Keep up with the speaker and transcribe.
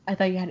I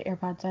thought you had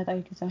AirPods, so I thought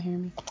you could still hear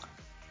me.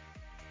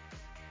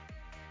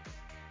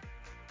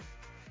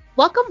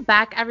 Welcome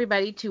back,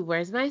 everybody, to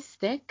Where's My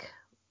Stick?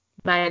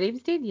 My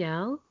name's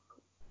Danielle.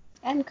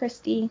 And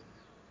Christy.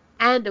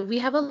 And we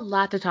have a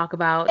lot to talk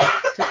about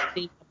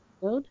today's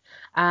episode.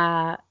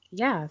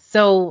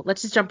 So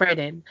let's just jump right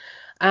in.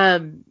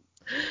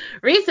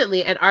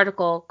 Recently, an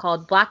article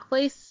called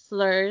Blackface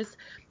Slurs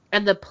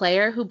and the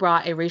Player Who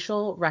Brought a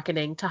Racial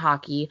Reckoning to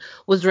Hockey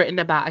was written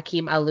about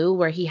Akim Aliu,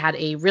 where he had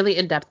a really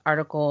in-depth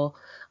article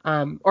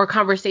or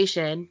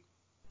conversation.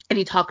 And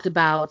he talked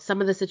about some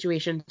of the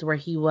situations where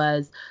he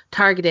was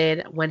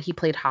targeted when he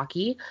played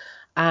hockey.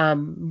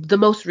 The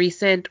most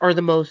recent or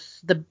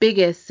the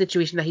biggest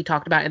situation that he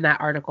talked about in that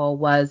article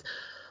was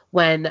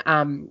when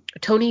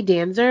Tony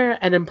Danzer,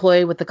 an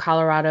employee with the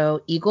Colorado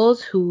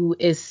Eagles, who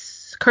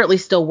is currently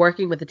still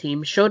working with the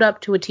team, showed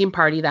up to a team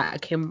party that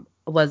Akim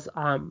was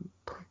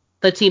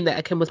the team that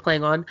Akim was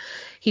playing on.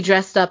 He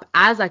dressed up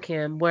as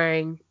Akim,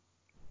 wearing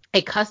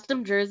a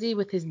custom jersey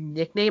with his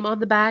nickname on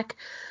the back.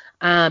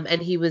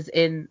 And he was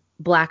in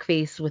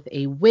blackface with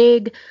a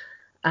wig.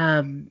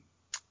 And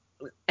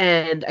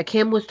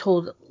Akim was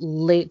told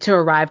to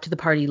arrive to the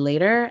party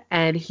later,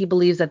 and he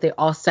believes that they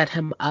all set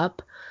him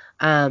up,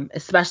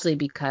 especially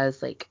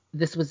because like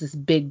this was this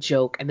big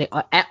joke, and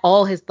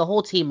the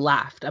whole team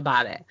laughed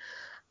about it.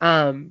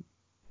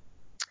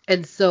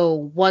 And so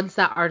once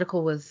that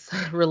article was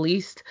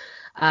released,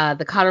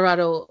 the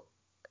Colorado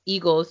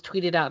Eagles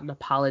tweeted out an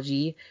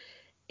apology,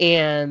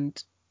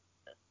 and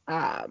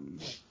a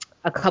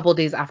couple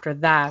days after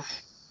that,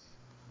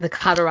 the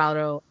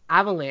Colorado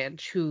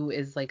Avalanche, who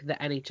is like the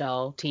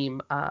NHL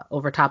team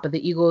over top of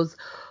the Eagles,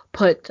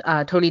 put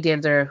Tony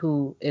Danzer,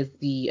 who is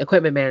the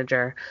equipment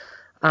manager,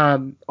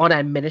 on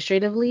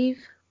administrative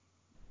leave.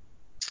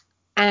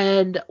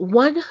 And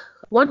one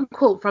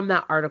quote from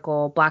that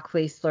article,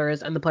 Blackface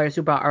Slurs and the Players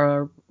Who Brought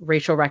a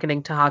Racial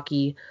Reckoning to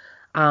Hockey,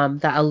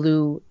 that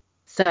Aliu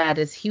said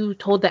is he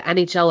told the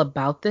NHL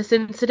about this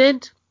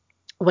incident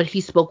when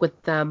he spoke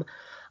with them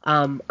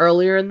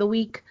earlier in the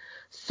week.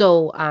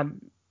 So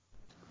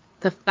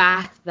the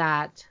fact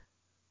that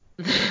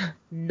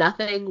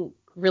nothing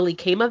really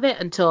came of it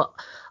until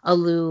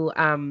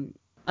Aliu,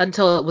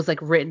 until it was like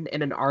written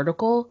in an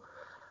article,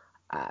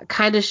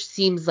 kind of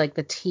seems like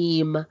the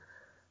team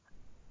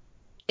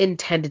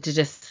intended to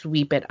just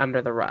sweep it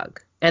under the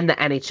rug, and the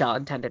NHL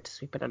intended to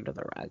sweep it under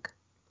the rug.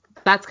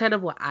 That's kind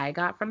of what I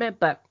got from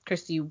it. But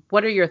Christy,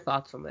 what are your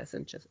thoughts on this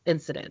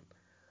incident?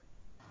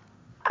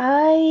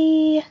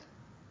 I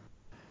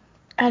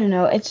don't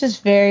know. It's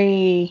just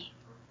very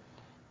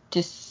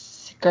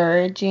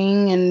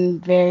discouraging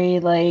and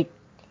very like,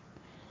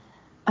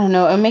 I don't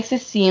know. It makes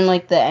it seem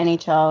like the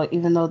NHL,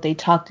 even though they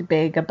talked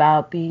big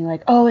about being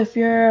like, oh, if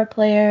you're a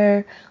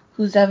player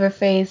who's ever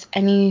faced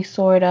any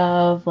sort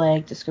of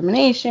like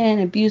discrimination,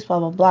 abuse, blah,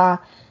 blah, blah,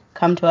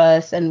 come to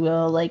us and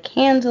we'll like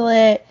handle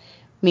it.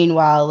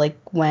 Meanwhile, like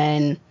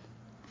when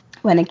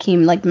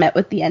Akeem like met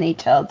with the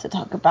NHL to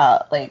talk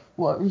about like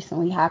what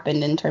recently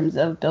happened in terms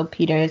of Bill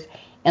Peters,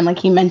 and like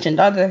he mentioned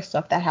other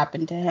stuff that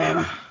happened to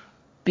him,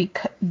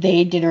 because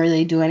they didn't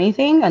really do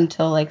anything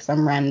until like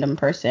some random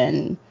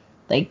person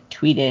like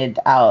tweeted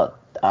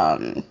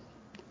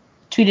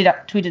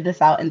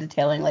this out and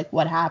detailing like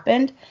what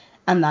happened,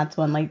 and that's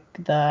when like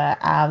the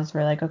Avs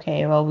were like,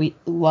 okay,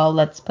 well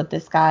let's put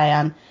this guy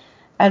on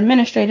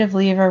administrative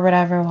leave or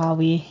whatever while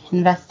we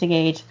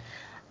investigate.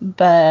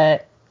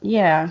 But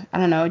yeah, I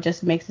don't know, it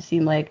just makes it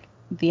seem like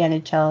the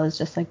NHL is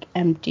just like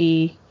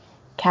empty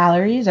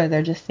calories, or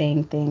they're just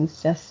saying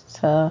things just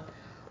to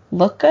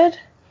look good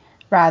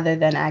rather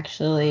than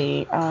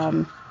actually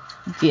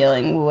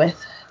dealing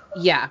with.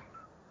 Yeah,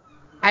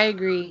 I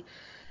agree.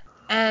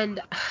 And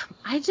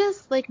I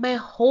just like my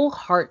whole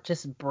heart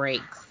just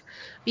breaks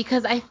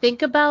because I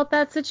think about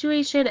that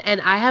situation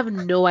and I have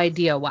no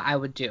idea what I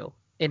would do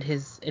in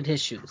his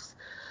shoes.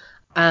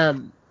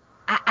 Um,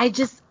 I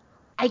just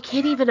I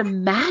can't even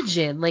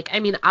imagine. Like, I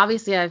mean,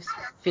 obviously I've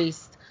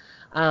faced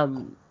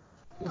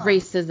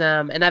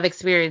racism and I've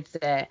experienced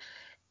it,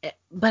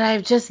 but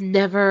I've just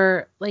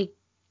never like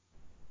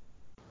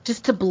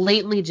just to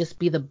blatantly just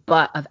be the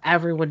butt of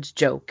everyone's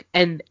joke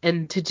and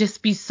to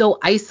just be so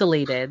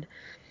isolated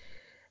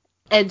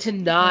and to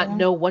not Yeah.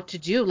 know what to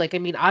do. Like, I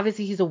mean,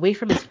 obviously he's away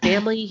from his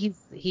family.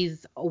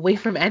 He's away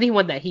from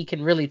anyone that he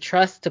can really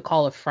trust to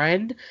call a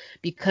friend,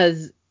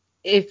 because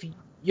if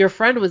your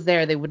friend was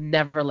there, they would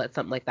never let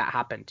something like that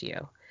happen to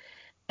you.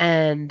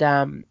 And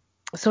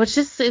so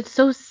it's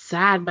so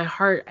sad. My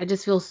heart, I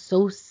just feel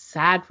so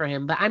sad for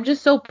him, but I'm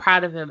just so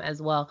proud of him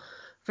as well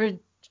for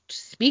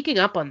speaking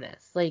up on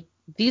this. Like,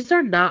 these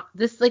are not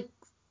this like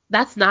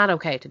that's not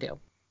okay to do.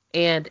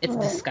 And it's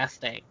Right.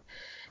 disgusting.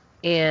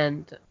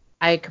 And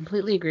I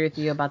completely agree with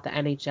you about the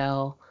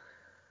NHL.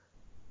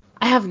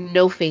 I have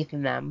no faith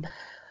in them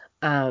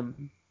at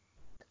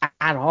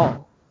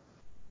all.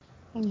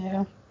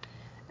 Yeah.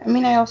 I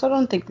mean, I also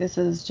don't think this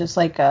is just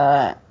like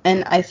an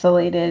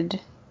isolated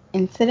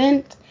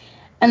incident,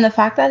 and the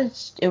fact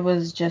that it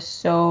was just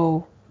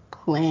so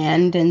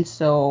planned and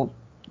so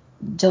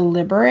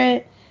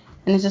deliberate,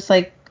 and it's just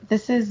like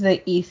this is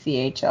the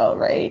ECHL,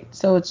 right?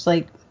 So it's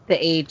like The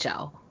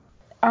AHL.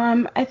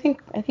 I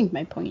think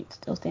my point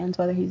still stands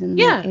whether he's in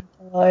the Yeah.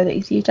 AHL or the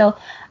ECHL.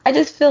 I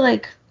just feel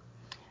like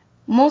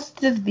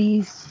most of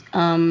these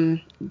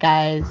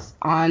guys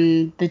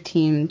on the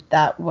team,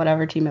 that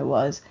whatever team it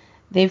was,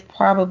 they've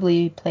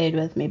probably played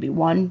with maybe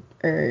one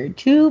or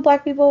two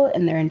black people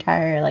in their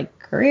entire like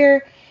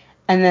career,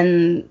 and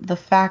then the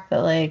fact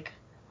that like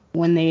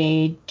when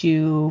they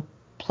do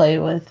play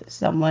with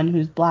someone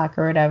who's black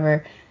or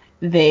whatever,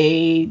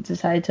 they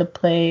decide to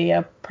play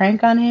a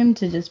prank on him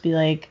to just be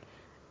like,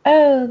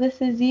 oh,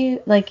 this is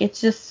you. Like, it's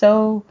just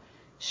so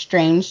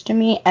strange to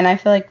me. And I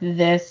feel like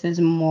this is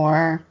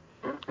more,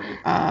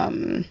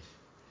 um,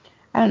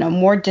 I don't know,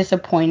 more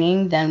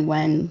disappointing than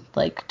when,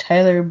 like,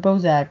 Tyler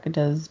Bozak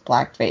does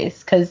blackface.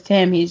 Because to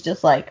him,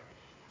 he's like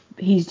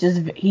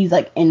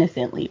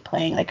innocently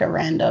playing like a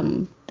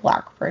random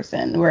black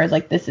person. Whereas,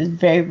 like, this is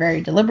very,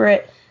 very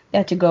deliberate. They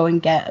had to go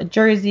and get a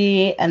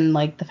jersey. And,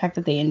 like, the fact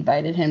that they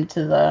invited him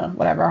to the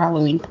whatever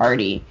Halloween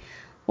party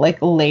like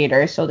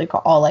later so they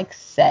could all like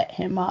set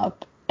him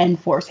up and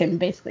force him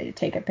basically to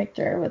take a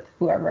picture with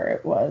whoever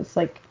it was.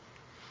 Like,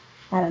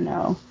 I don't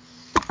know.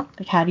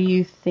 Like, how do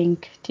you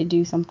think to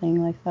do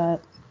something like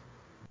that?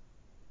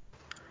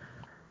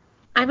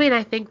 I mean,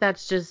 I think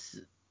that's just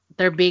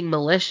they're being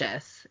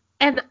malicious.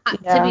 And to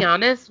be Yeah.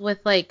 honest, with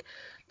like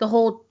the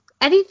whole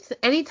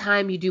any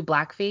time you do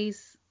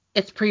blackface,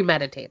 it's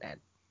premeditated.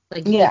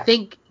 Like you Yeah.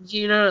 think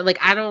like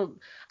I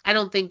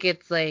don't think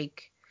it's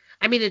like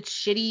I mean it's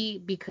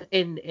shitty because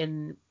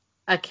in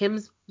a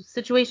Kim's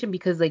situation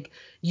because like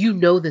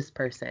this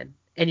person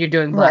and you're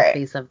doing Right.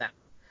 blackface of them.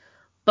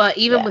 But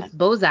even Yeah. with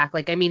Bozak,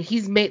 like I mean,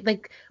 he's made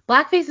like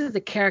blackface is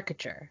a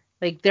caricature.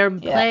 Like they're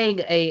Yeah.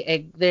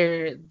 playing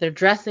they're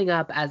dressing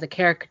up as a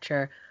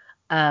caricature,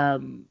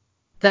 um,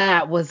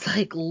 that was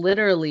like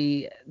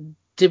literally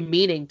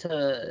demeaning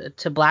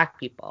to black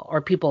people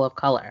or people of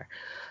color.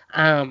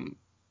 Um,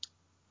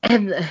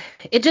 and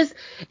it just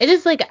it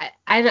just like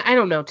I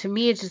don't know. To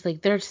me, it's just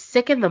like they're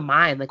sick in the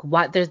mind. Like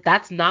what there's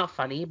that's not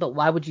funny, but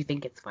why would you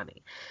think it's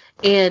funny?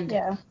 And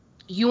Yeah.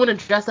 you want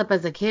to dress up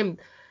as a Kim,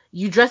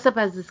 you dress up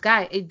as this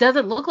guy. It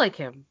doesn't look like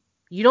him.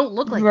 You don't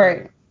look like him.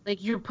 Right.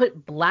 Like you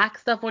put black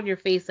stuff on your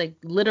face, like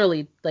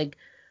literally like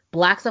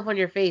black stuff on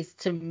your face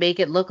to make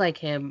it look like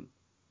him,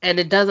 and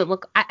it doesn't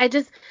look. I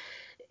just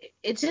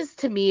it just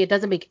to me it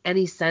doesn't make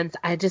any sense.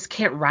 I just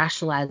can't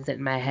rationalize it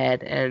in my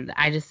head, and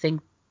I just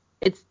think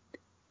it's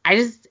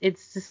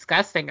it's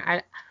disgusting.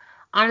 I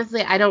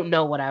honestly I don't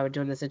know what I would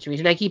do in this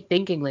situation. I keep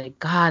thinking like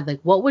God, like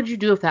what would you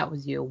do if that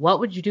was you? What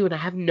would you do? And I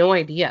have no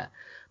idea.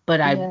 But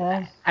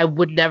Yeah. I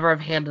would never have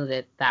handled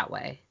it that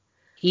way.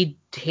 He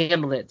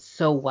handled it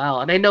so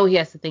well. And I know he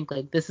has to think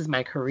like this is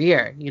my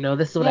career,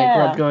 this is what I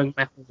grew up Yeah. doing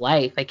my whole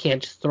life. I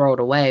can't just throw it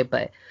away,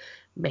 but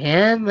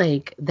man,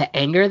 like the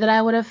anger that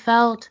I would have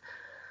felt,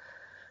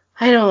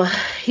 I don't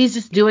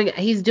he's doing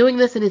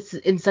this and it's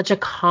in such a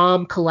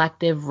calm,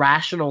 collective,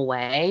 rational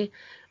way.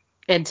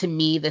 And to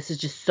me, this is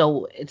just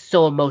it's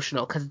so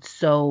emotional because it's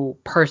so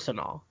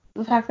personal.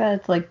 The fact that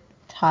it's like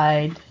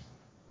tied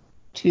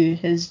to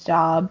his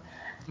job.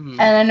 Mhm.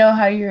 And I know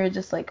how you're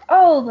just like,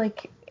 oh,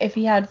 like if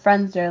he had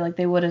friends there, like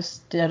they would have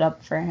stood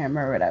up for him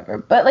or whatever.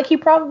 But like he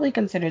probably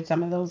considered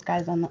some of those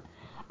guys on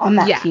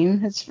that Yeah, team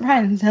his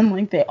friends, and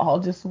like they all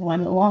just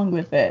went along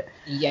with it.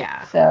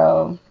 yeah,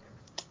 So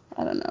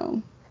I don't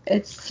know.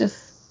 It's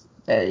just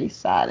very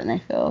sad, and I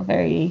feel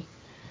very,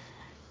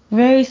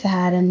 very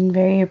sad and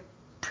very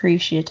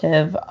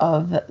appreciative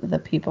of the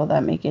people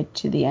that make it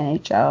to the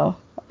NHL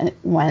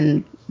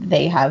when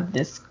they have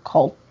this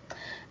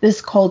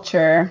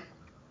culture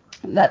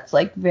that's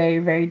like very,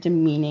 very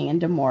demeaning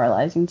and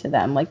demoralizing to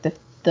them. Like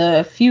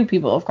the few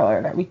people of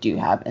color that we do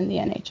have in the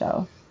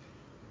NHL.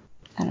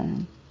 I don't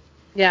know.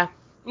 yeah.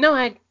 No,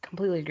 I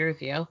completely agree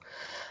with you.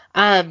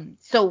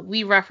 So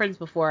we referenced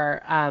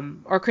before,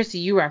 or Christy,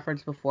 you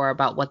referenced before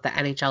about what the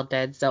NHL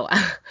did. So,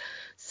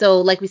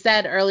 so like we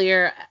said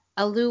earlier,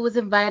 Alou was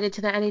invited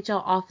to the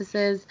NHL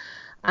offices,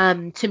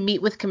 to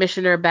meet with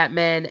Commissioner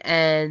Bettman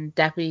and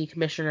Deputy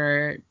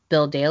Commissioner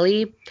Bill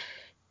Daley.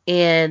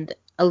 And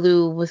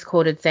Alou was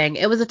quoted saying,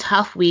 "It was a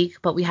tough week,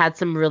 but we had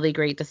some really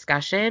great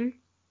discussion.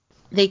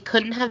 They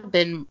couldn't have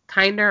been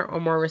kinder or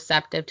more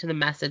receptive to the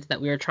message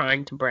that we were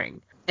trying to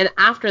bring." And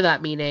after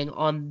that meeting,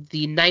 on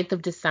the 9th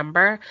of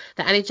December,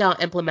 the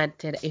NHL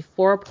implemented a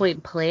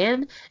 4-point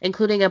plan,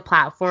 including a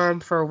platform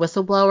for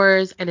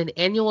whistleblowers and an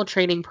annual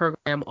training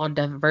program on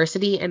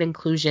diversity and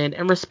inclusion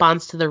in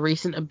response to the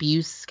recent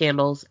abuse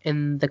scandals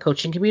in the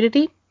coaching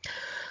community.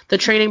 The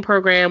training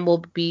program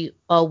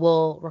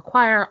will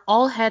require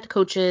all head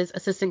coaches,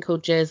 assistant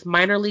coaches,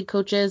 minor league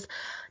coaches,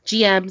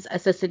 GMs,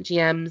 assistant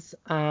GMs,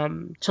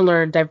 to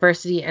learn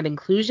diversity and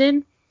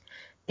inclusion,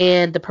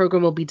 and the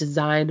program will be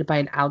designed by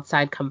an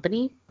outside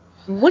company.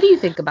 What do you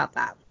think about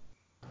that?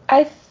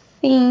 I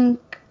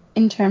think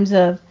in terms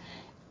of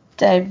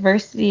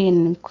diversity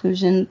and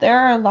inclusion, there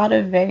are a lot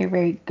of very,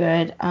 very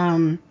good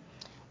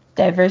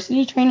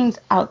diversity trainings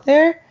out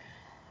there,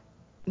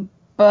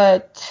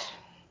 but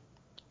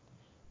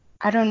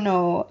I don't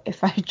know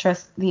if I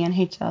trust the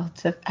NHL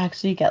to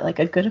actually get like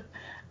a good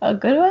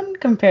one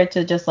compared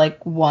to just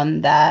like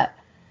one that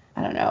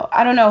I don't know.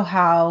 I don't know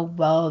how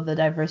well the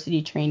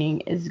diversity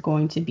training is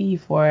going to be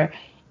for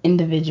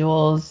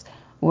individuals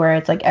where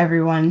it's like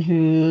everyone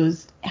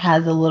who's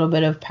has a little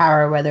bit of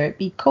power, whether it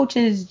be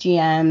coaches,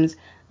 GMs,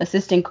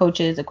 assistant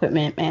coaches,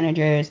 equipment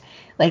managers,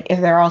 like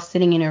if they're all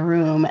sitting in a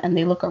room and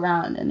they look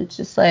around and it's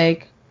just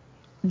like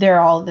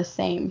they're all the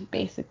same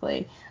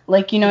basically.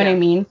 Like you know what I Yeah.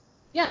 mean?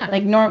 Yeah.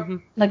 Like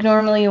like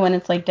normally when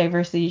it's like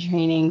diversity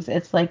trainings,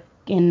 it's like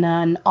in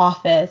an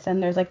office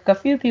and there's like a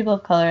few people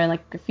of color and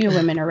like a few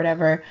women or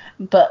whatever.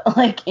 But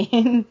like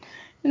in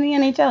the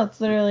NHL, it's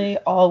literally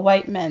all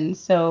white men.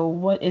 So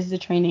what is the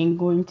training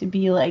going to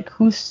be like?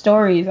 Whose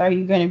stories are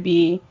you going to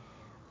be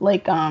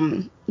like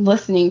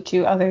listening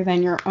to other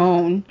than your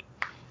own?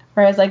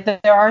 Whereas like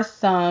there are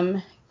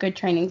some good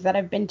trainings that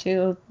I've been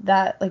to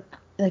that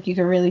like you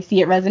can really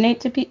see it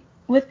resonate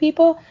with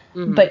people,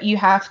 hmm but you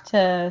have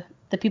to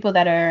the people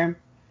that are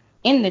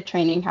in the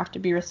training have to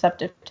be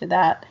receptive to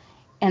that,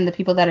 and the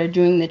people that are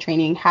doing the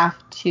training have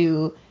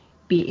to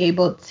be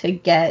able to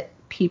get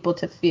people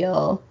to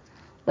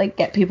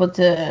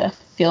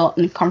feel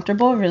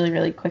uncomfortable really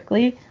really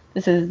quickly.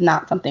 This is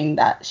not something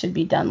that should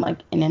be done like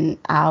in an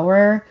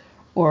hour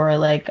or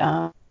like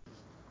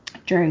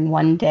during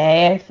one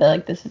day. I feel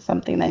like this is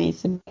something that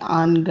needs to be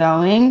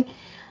ongoing,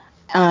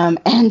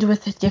 and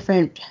with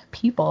different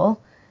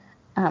people.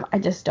 I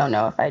just don't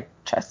know if I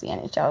trust the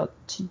NHL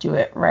to do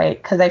it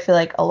right because I feel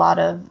like a lot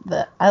of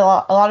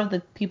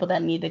the people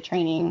that need the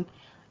training,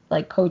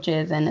 like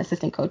coaches and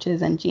assistant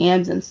coaches and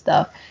GMs and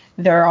stuff,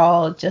 they're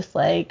all just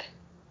like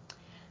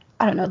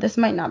I don't know. This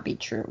might not be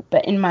true,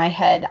 but in my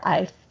head,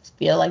 I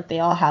feel like they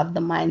all have the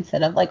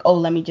mindset of like, oh,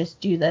 let me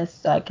just do this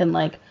so I can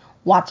like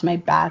watch my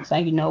back so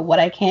I know what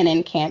I can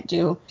and can't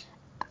do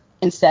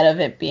instead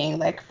of it being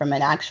like from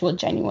an actual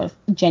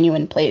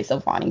genuine place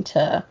of wanting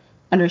to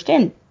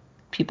understand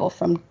people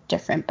from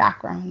different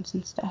backgrounds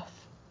and stuff.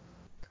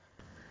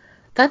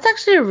 That's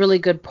actually a really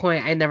good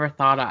point. I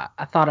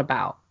thought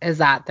about is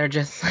that they're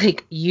just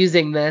like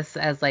using this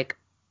as like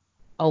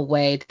a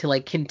way to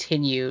like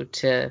continue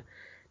to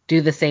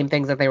do the same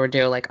things that they were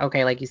doing. Like,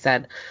 okay, like you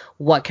said,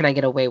 what can I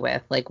get away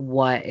with? Like,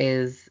 what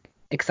is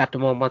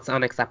acceptable and what's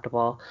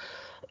unacceptable?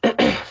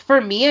 For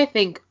me, I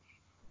think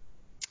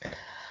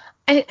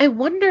I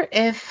wonder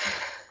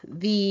if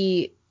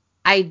the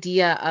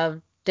idea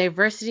of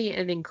diversity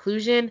and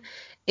inclusion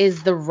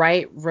is the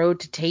right road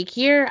to take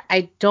here.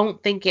 I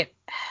don't think it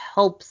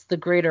helps the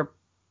greater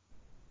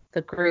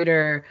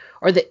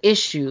or the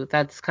issue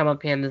that's come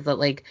up in is that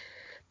like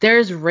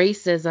there's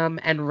racism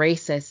and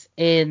racists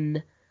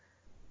in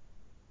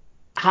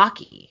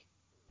hockey.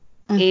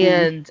 Mhm.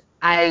 And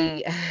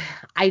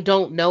I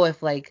don't know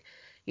if like,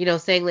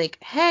 saying like,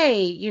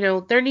 hey,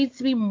 there needs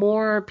to be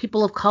more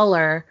people of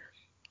color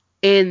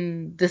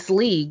in this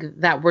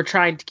league that we're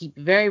trying to keep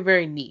very,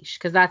 very niche,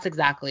 because that's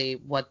exactly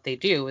what they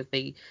do is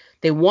they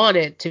want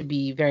it to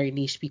be very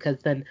niche because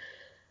then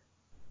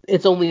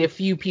it's only a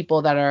few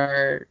people that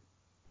are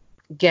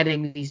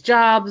getting these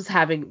jobs,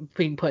 having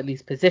being put in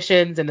these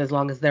positions, and as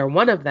long as they're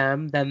one of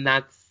them, then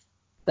that's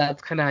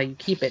kind of how you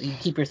keep it. You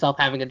keep yourself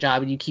having a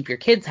job and you keep your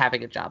kids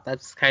having a job.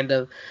 That's kind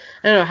of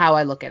I don't know how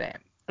I look at it.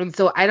 And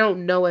so I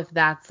don't know if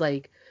that's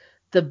like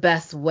the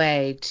best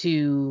way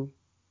to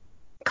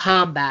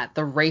combat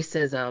the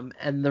racism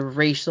and the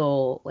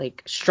racial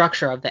like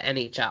structure of the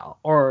NHL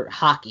or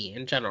hockey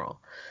in general.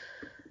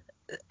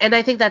 And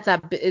I think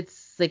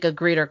it's like a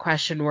greater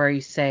question where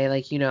you say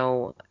like,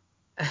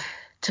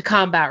 to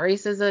combat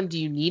racism, do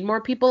you need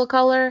more people of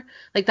color?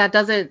 Like that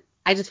doesn't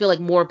I just feel like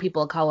more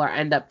people of color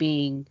end up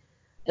being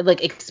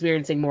like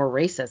experiencing more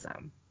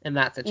racism in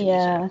that situation.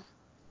 Yeah.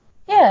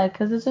 Yeah,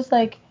 because it's just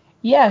like,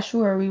 yeah,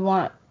 sure, we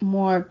want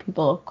more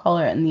people of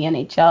color in the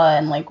NHL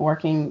and like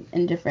working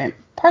in different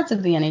parts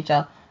of the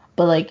NHL,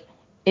 but like,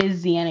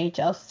 is the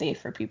NHL safe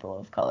for people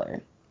of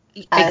color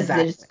as it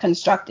is Exactly.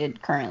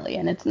 constructed currently?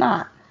 And it's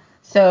not.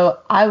 So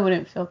I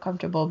wouldn't feel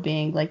comfortable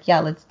being like,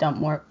 yeah, let's dump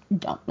more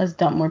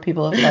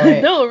people of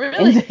color No, into,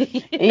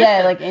 really.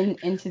 yeah, like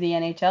into the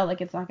NHL.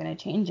 Like it's not gonna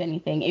change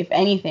anything. If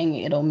anything,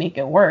 it'll make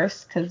it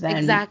worse because then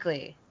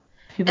Exactly.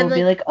 people And will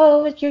be like, like,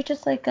 oh, you're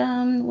just like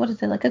what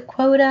is it, like a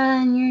quota,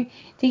 and you're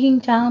taking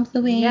jobs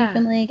away yeah,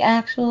 from like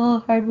actual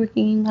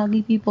hardworking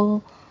hockey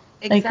people,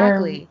 like or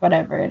exactly.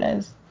 whatever it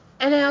is.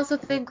 And I also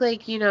think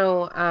like,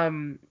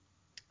 I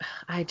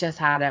just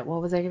had it.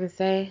 What was I gonna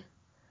say?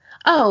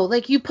 Oh,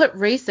 like you put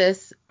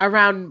racists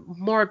around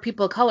more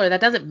people of color,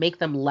 that doesn't make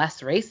them less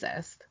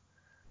racist.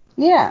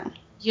 Yeah,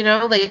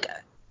 Like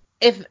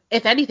if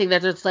anything,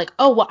 that's just like,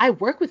 oh well, I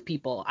work with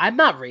people. I'm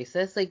not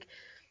racist. Like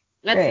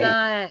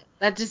right.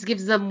 that just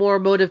gives them more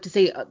motive to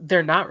say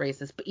they're not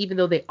racist, but even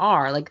though they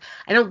are, like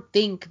I don't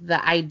think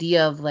the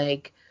idea of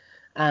like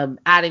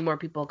adding more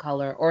people of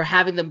color or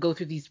having them go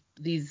through these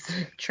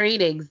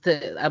trainings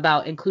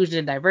about inclusion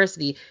and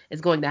diversity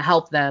is going to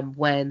help them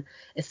when,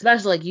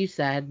 especially like you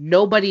said,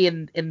 nobody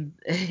in in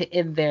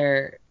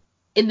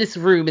this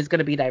room is going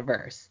to be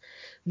diverse.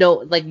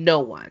 no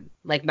one.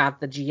 Like not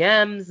the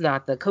GMs,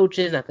 not the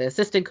coaches, not the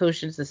assistant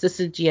coaches, the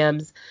assistant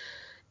GMs.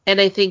 And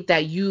I think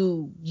that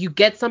you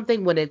get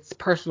something when it's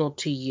personal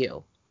to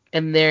you.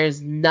 And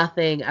there's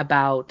nothing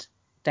about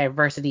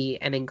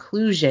diversity and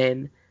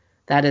inclusion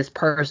that is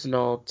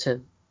personal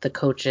to the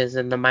coaches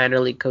and the minor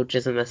league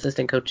coaches and the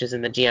assistant coaches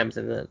and the GMs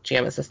and the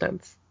GM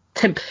assistants,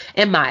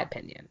 in my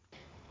opinion.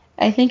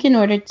 I think in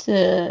order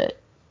to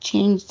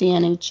change the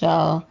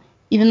NHL,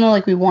 even though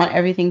like we want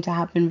everything to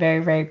happen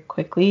very, very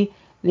quickly,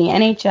 the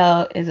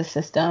NHL is a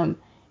system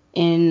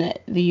in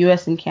the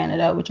US and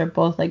Canada, which are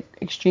both like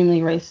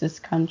extremely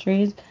racist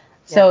countries.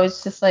 So Yeah.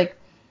 it's just like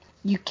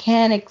you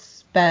can't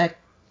expect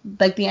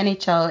like the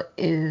NHL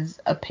is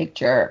a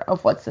picture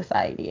of what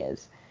society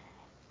is.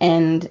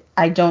 And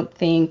I don't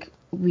think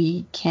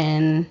we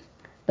can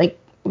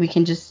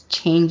just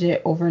change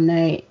it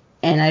overnight,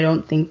 and I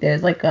don't think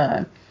there's like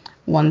a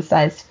one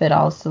size fit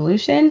all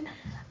solution,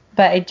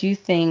 but I do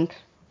think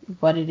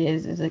what it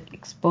is like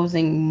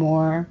exposing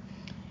more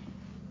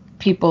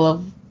people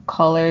of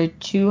color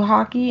to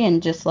hockey,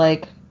 and just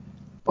like,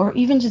 or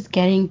even just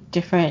getting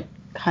different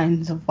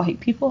kinds of white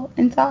people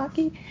into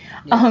hockey.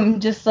 Yeah.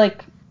 Just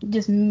like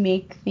just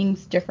make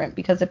things different,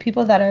 because the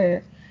people that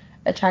are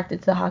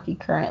attracted to hockey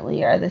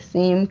currently are the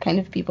same kind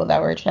of people that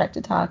were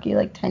attracted to hockey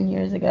like 10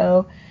 years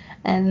ago,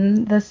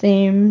 and those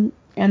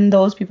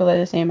people are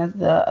the same as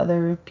the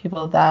other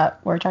people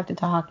that were attracted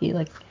to hockey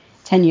like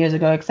 10 years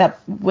ago,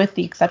 except with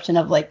the exception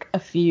of like a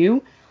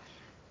few.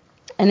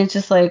 And it's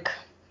just like,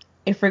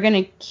 if we're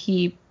going to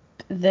keep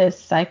this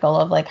cycle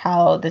of like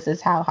how this is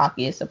how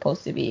hockey is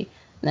supposed to be,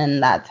 then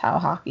that's how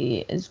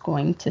hockey is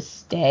going to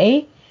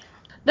stay.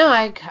 No,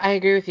 I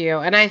agree with you.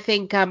 And I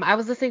think I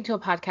was listening to a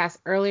podcast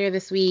earlier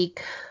this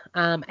week.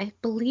 I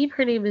believe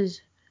her name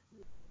is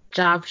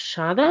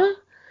Javshana.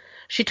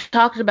 She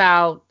talked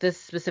about this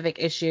specific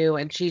issue,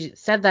 and she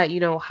said that,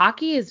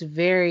 hockey is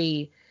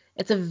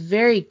it's a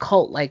very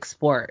cult-like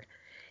sport.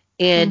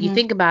 And you Mhm.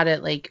 think about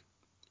it, like,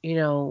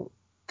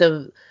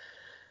 the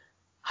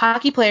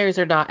hockey players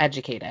are not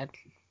educated.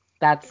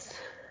 That's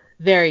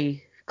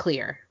very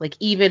clear. Like,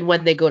 even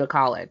when they go to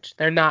college,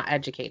 they're not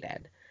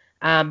educated.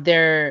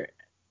 They're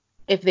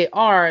if they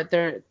are,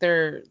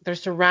 they're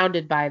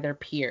surrounded by their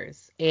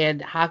peers.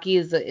 And hockey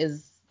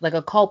is like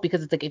a cult,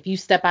 because it's like if you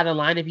step out of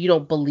line, if you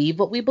don't believe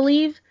what we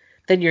believe,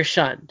 then you're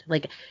shunned.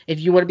 Like if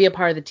you want to be a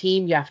part of the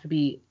team, you have to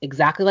be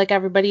exactly like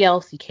everybody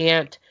else. You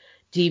can't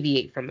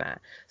deviate from that.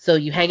 So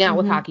you hang out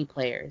with Mhm. hockey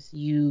players,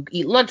 you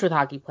eat lunch with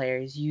hockey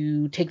players,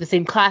 you take the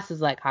same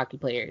classes like hockey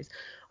players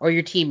or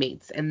your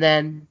teammates. And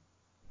then,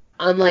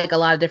 unlike a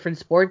lot of different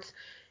sports,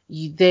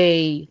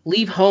 they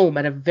leave home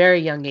at a very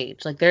young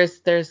age. Like there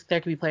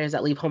could be players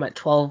that leave home at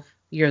 12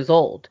 years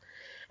old,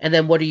 and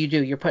then what do?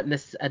 You're put in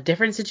a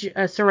different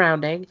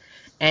surrounding,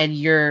 and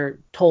you're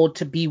told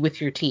to be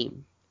with your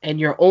team, and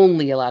you're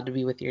only allowed to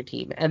be with your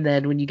team. And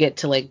then when you get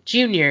to like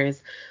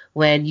juniors,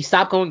 when you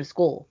stop going to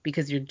school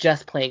because you're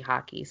just playing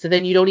hockey, so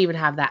then you don't even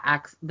have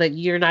that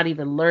you're not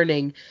even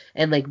learning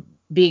and like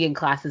being in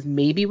classes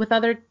maybe with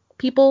other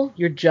people.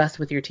 You're just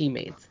with your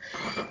teammates.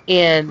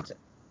 And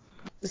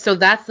so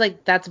that's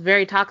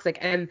very toxic.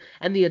 And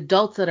the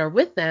adults that are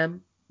with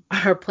them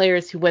are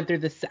players who went through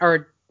this,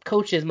 or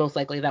coaches most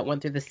likely that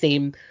went through the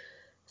same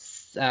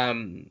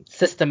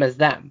system as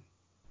them.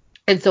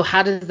 And so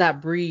how does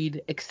that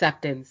breed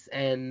acceptance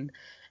and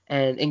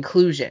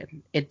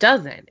inclusion? It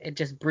doesn't. It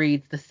just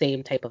breeds the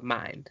same type of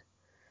mind.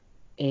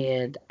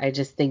 And I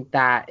just think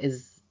that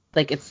is,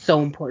 like, it's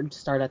so important to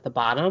start at the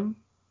bottom.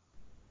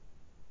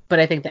 But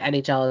I think the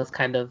NHL is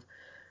kind of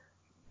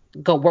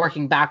go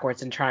working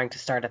backwards and trying to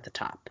start at the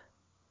top.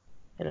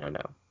 I don't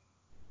know.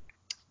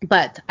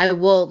 But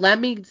let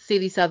me say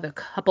these other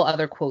couple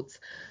other quotes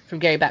from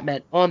Gary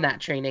Bettman on that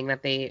training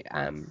that they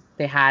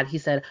had. He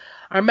said,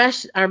 our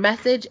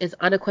message is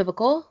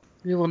unequivocal.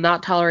 We will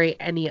not tolerate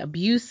any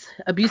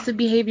abusive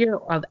behavior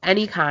of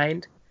any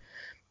kind.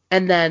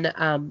 And then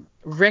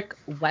Rick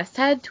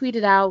Westhead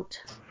tweeted out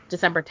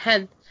December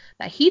 10th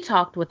that he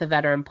talked with a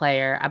veteran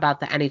player about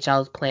the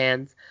NHL's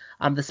plans,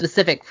 the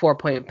specific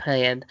 4-point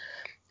plan.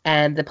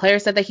 And the player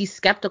said that he's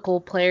skeptical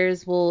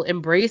players will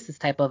embrace this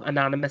type of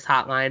anonymous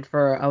hotline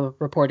for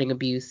reporting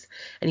abuse.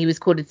 And he was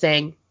quoted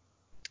saying,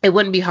 it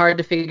wouldn't be hard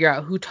to figure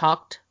out who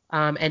talked.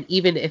 And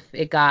even if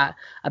it got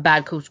a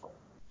bad coach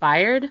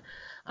fired,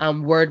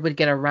 word would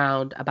get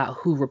around about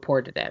who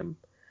reported him.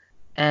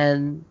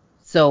 And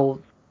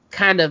so,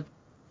 kind of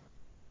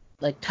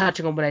like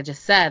touching on what I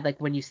just said, like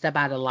when you step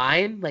out of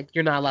line, like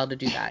you're not allowed to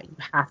do that. You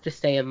have to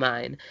stay in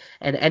line.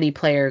 And any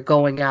player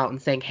going out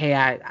and saying, hey,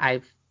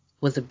 I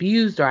was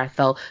abused, or I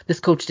felt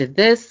this coach did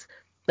this,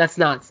 that's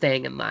not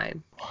staying in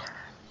line.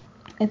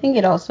 I think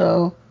it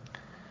also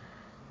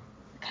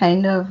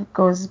kind of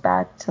goes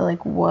back to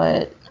like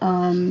what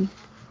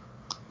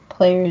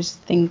players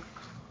think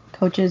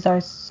coaches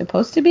are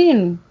supposed to be,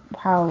 and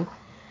how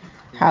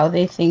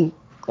they think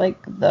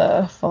like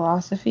the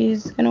philosophy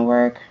is gonna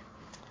work.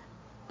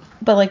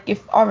 But like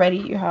if already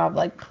you have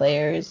like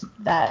players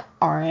that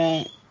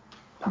aren't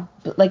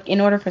like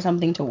in order for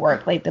something to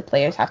work, like the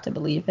players have to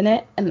believe in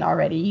it, and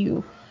already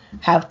you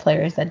have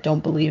players that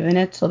don't believe in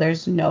it, so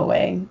there's no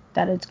way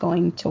that it's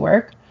going to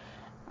work.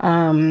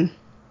 And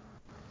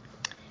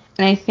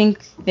I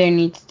think there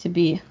needs to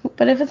be,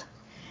 but if it's,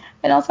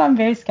 and also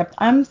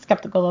I'm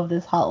skeptical of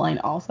this hotline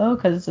also,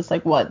 because it's just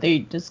like, what, they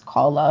just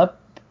call up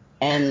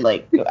and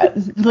like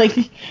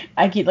like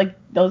I keep like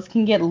those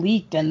can get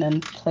leaked, and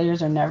then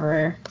players are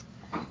never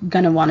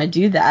gonna want to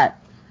do that.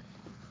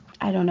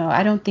 I don't know.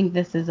 I don't think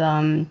this is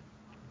a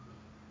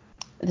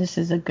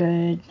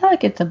good, not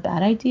like it's a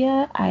bad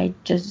idea. I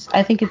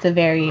think it's a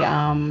very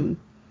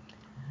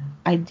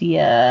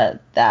idea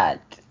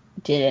that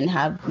didn't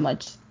have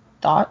much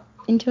thought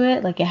into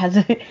it. Like it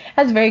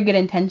has very good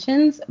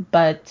intentions,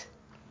 but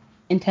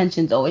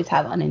intentions always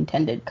have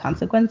unintended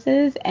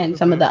consequences, and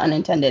some of the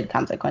unintended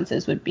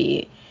consequences would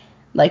be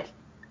like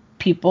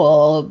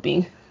people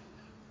being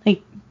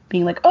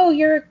like, oh,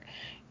 you're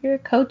a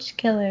coach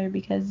killer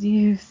because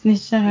you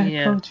snitched on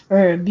our coach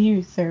for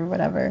abuse or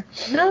whatever.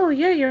 No,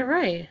 yeah, you're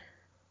right.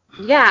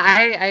 Yeah,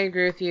 I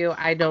agree with you.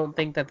 I don't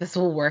think that this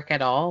will work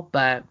at all,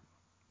 but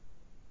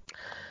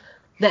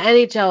the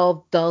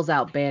NHL dulls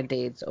out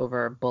band-aids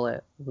over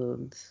bullet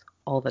wounds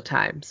all the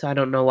time, so I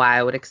don't know why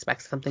I would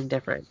expect something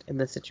different in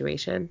this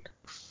situation.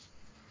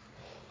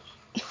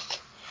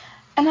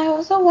 And I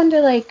also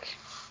wonder, like,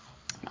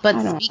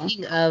 but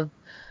speaking of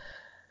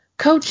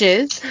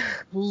coaches,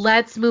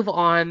 let's move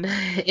on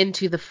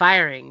into the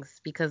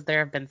firings, because there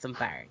have been some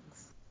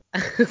firings.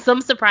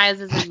 Some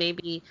surprises and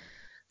maybe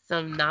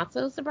some not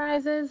so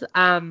surprises.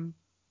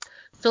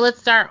 So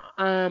let's start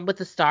with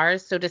the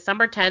Stars. So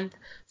December 10th,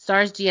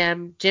 Stars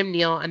GM Jim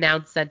Neal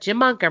announced that Jim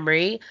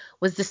Montgomery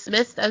was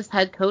dismissed as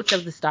head coach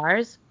of the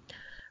Stars.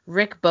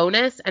 Rick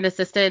Bowness, an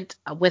assistant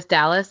with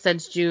Dallas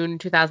since June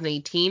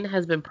 2018,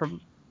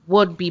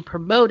 would be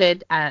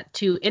promoted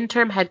to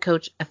interim head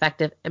coach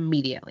effective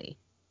immediately.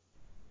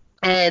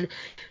 And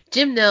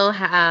Jim Neal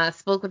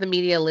spoke with the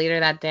media later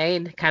that day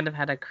and kind of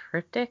had a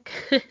cryptic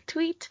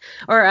tweet,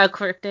 or a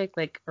cryptic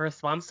like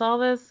response to all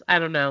this. I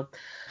don't know.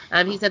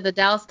 He said the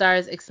Dallas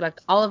Stars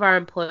expect all of our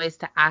employees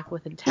to act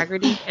with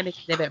integrity and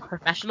exhibit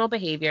professional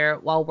behavior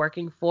while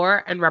working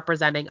for and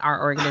representing our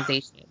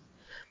organization.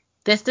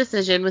 This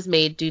decision was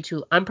made due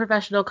to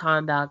unprofessional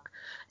conduct,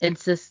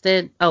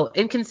 inconsistent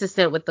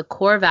with the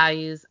core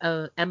values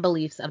and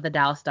beliefs of the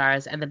Dallas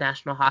Stars and the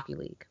National Hockey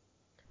League.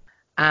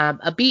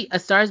 A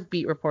Stars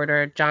beat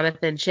reporter,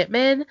 Jonathan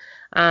Shipman,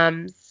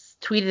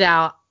 tweeted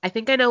out, I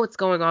think I know what's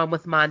going on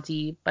with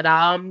Monty, but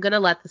I'm going to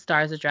let the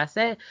Stars address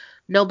it.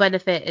 No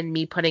benefit in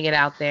me putting it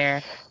out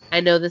there.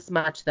 I know this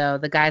much, though.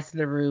 The guys in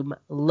the room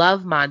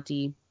love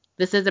Monty.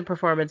 This isn't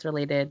performance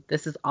related.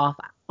 This is off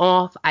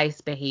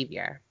ice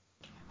behavior.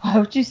 Why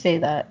would you say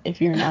that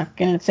if you're not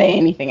going to say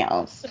anything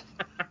else?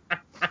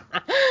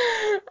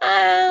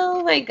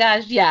 Oh my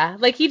gosh, yeah.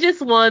 Like he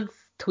just wants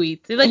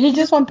tweets. Like he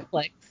just wants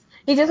clicks.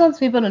 He just wants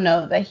people to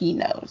know that he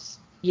knows.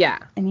 Yeah.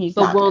 And he's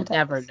but not we'll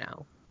never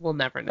know. We'll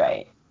never know.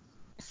 Right.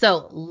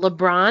 So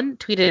LeBron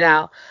tweeted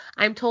out,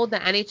 I'm told the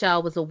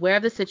NHL was aware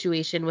of the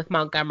situation with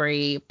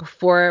Montgomery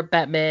before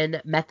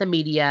Bettman met the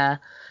media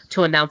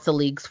to announce the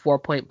league's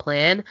 4-point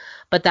plan,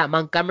 but that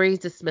Montgomery's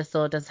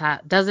dismissal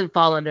doesn't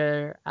fall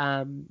under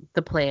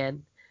the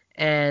plan,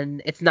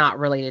 and it's not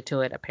related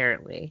to it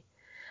apparently.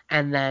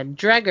 And then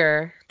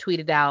Dreger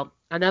tweeted out,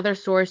 another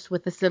source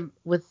with the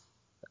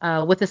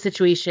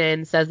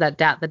situation says that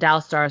the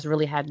Dallas Stars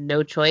really had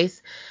no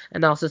choice,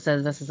 and also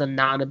says this is a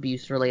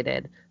non-abuse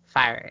related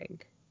firing,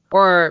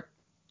 or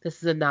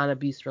this is a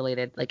non-abuse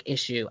related like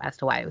issue as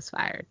to why it was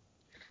fired.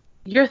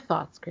 Your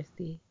thoughts,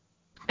 Christy?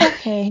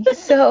 Okay,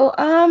 so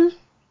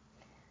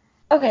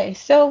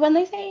when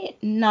they say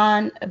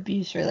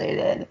non-abuse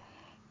related,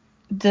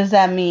 does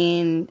that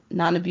mean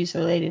non-abuse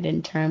related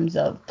in terms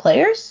of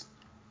players,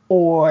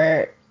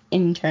 or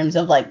in terms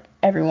of like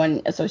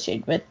everyone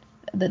associated with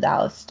the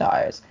Dallas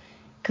Stars?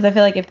 Because I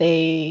feel like if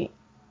they,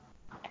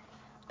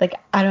 like,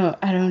 I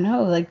don't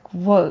know, like,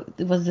 what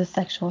was this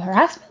sexual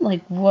harassment?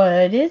 Like,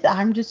 what is?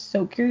 I'm just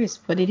so curious.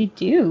 What did he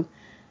do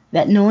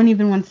that no one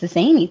even wants to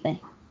say anything?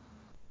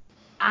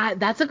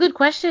 That's a good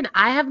question.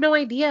 I have no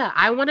idea.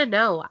 I want to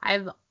know.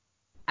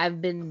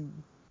 I've been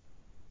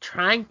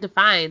trying to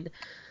find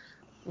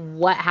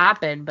what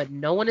happened, but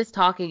no one is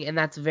talking, and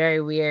that's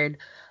very weird.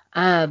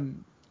 But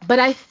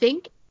I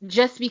think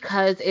just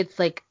because it's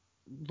like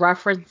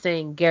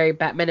referencing Gary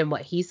Bettman and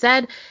what he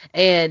said,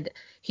 and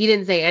he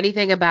didn't say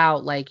anything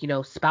about like,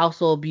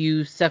 spousal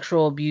abuse,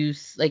 sexual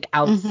abuse, like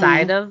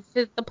outside of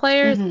the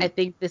players. I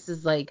think this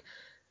is like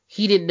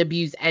he didn't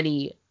abuse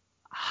any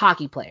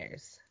hockey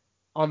players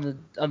on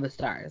the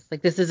Stars.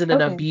 Like this isn't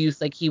an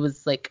abuse. Like he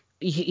was like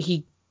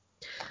he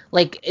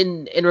like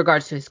in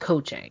regards to his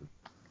coaching.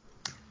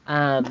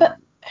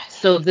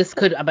 So this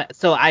could,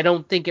 so I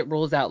don't think it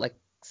rules out like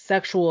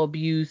sexual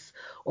abuse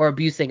or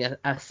abusing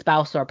a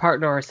spouse or a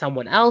partner or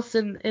someone else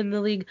in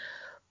the league.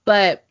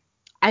 But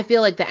I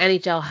feel like the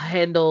NHL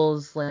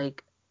handles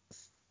like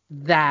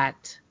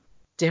that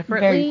very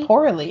differently.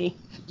 poorly.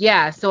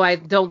 Yeah, so I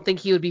don't think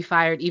he would be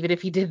fired even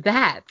if he did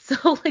that.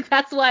 So like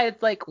that's why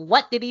it's like,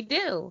 what did he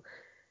do?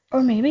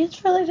 Or maybe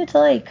it's related to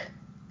like,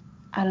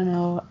 I don't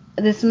know.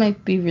 This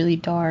might be really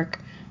dark,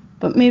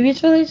 but maybe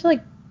it's related to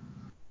like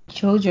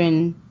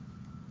children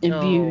No.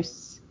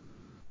 abuse.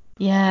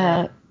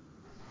 Yeah, No.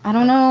 I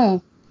don't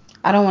know.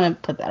 I don't want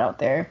to put that out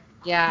there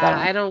because I Yeah, don't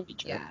want I it don't, to be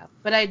true. yeah.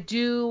 But I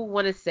do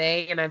want to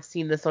say, and I've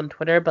seen this on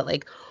Twitter, but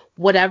like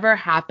whatever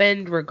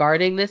happened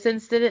regarding this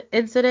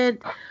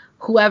incident,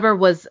 whoever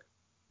was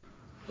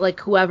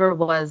whoever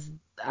was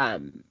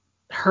um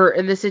hurt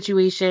in the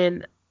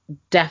situation,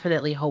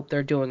 definitely hope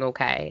they're doing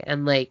okay.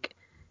 And like,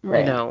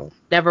 Right.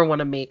 never want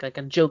to make like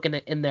a joke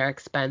in their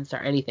expense or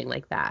anything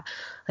like that.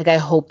 Like I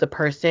hope the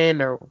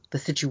person or the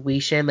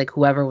situation, like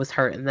whoever was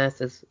hurt in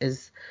this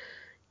is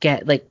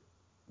get like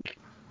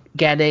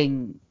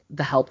getting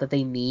the help that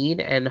they need,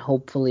 and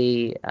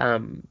hopefully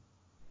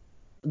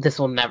this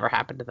will never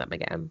happen to them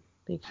again.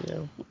 Thank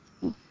you.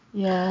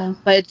 Yeah.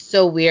 But it's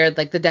so weird.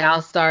 Like the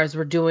Dallas Stars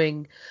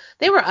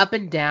they were up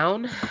and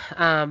down.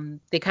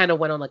 They kind of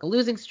went on like a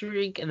losing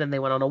streak, and then they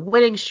went on a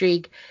winning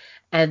streak,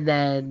 and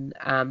then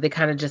they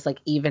kind of just like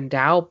evened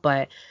out.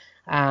 But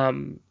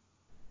um,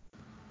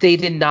 they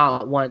did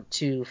not want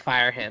to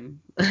fire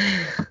him.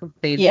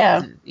 they,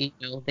 Yeah.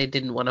 they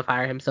didn't want to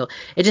fire him. So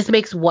it just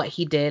makes what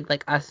he did,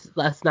 like us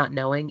not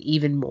knowing,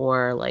 even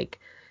more like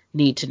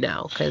need to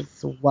know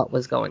because what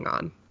was going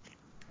on.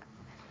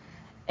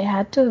 It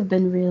had to have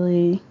been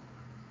really,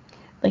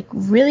 like,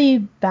 really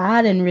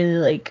bad and really,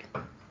 like,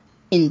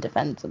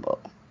 indefensible.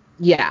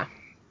 Yeah.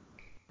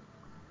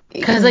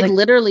 Because Because, like like,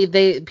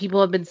 literally,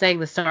 people have been saying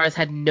the Stars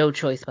had no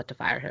choice but to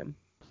fire him.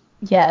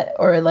 yeah,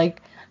 or,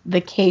 like,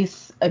 the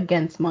case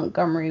against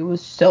Montgomery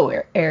was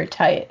so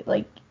airtight.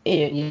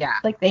 Yeah.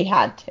 Like, they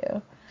had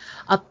to.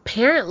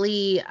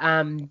 Apparently,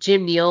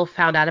 Jim Neal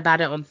found out about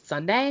it on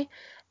Sunday,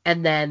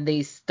 and then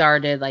they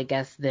started, I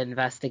guess, the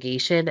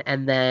investigation.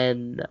 And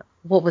then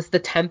what was the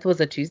 10th? Was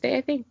a Tuesday,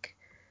 I think.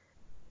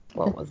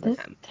 What was the This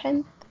 10th?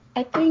 10th,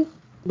 I think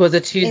Was a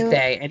it was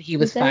Tuesday, and he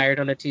was Tuesday. fired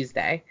on a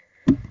Tuesday.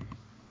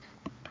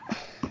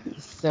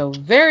 So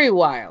very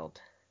wild.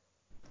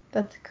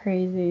 That's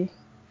crazy.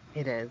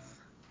 It is.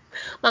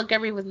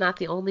 Montgomery was not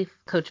the only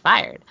coach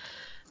fired.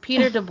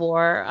 Peter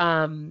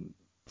DeBoer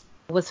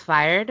was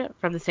fired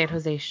from the San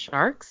Jose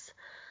Sharks.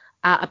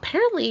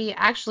 Apparently,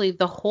 actually,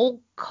 the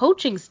whole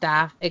coaching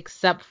staff,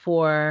 except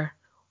for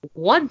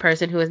one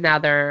person who is now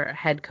their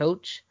head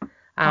coach,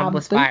 Bob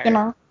was fired.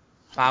 Buchner.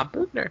 Bob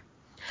Bugner.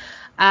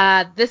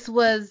 This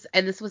was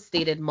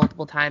stated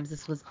multiple times,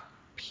 this was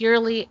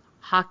purely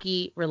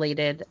hockey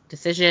related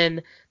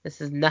decision. This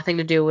has nothing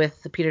to do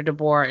with Peter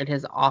DeBoer and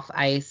his off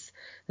ice.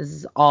 This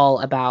is all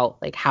about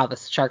like how the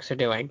Sharks are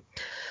doing.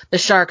 The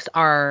Sharks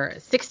are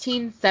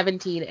 16,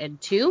 17, and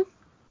 2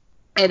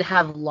 and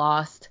have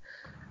lost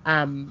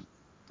um,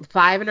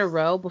 5 in a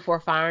row before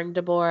firing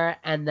DeBoer,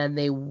 and then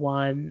they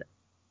won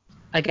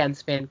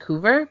against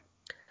Vancouver.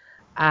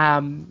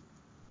 Um,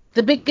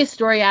 the biggest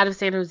story out of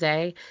San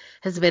Jose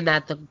has been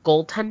that the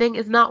goaltending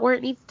is not where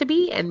it needs to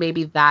be, and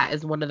maybe that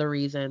is one of the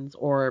reasons,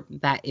 or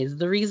that is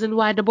the reason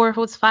why DeBoer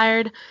was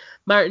fired.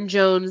 Martin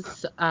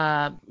Jones,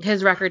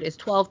 his record is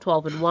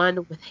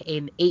 12-12-1 with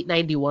an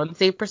 891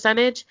 save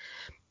percentage,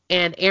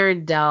 and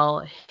Aaron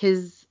Dell,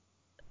 his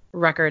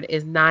record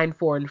is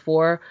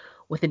 9-4-4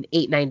 with an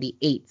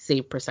 898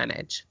 save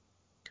percentage.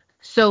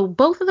 So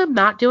both of them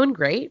not doing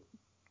great.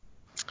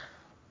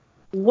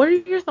 What are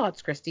your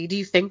thoughts, Christy? Do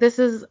you think this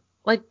is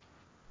like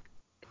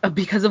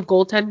because of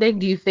goaltending?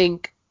 Do you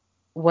think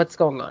what's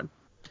going on?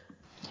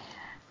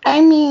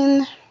 I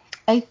mean,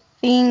 I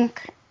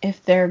think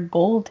if their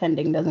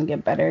goaltending doesn't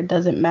get better, it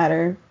doesn't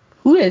matter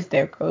who is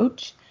their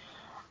coach.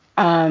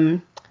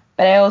 Um,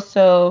 but I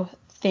also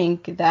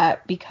think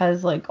that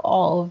because like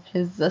all of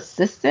his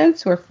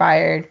assistants were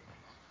fired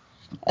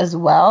as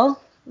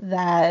well,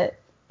 that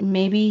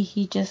maybe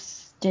he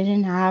just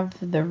didn't have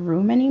the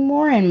room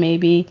anymore, and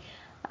maybe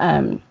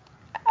um,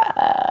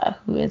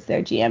 who is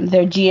their GM?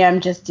 Their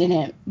GM just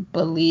didn't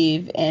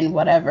believe in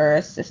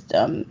whatever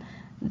system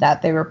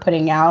that they were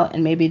putting out,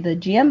 and maybe the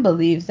GM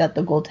believes that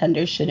the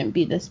goaltenders shouldn't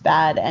be this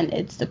bad, and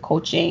it's the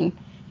coaching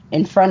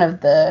in front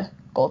of the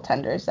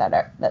goaltenders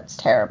that's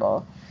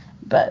terrible.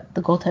 But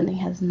the goaltending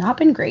has not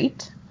been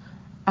great.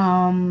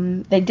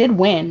 They did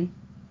win,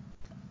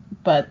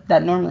 but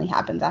that normally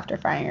happens after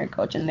firing your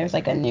coach, and there's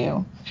like a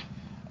new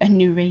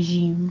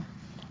regime.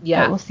 But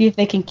Yeah. we'll see if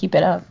they can keep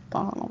it up.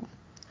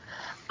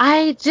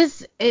 I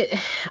just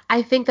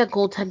I think that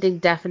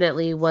goaltending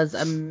definitely was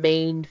a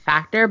main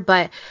factor,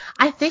 but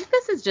I think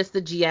this is just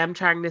the GM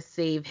trying to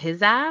save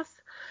his ass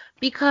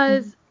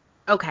because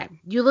okay,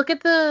 you look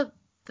at the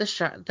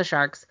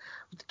Sharks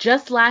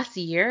just last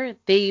year,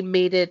 they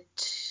made it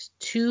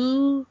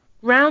 2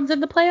 rounds in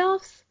the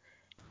playoffs,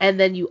 and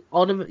then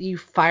you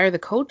fire the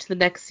coach the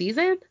next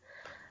season.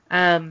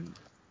 Um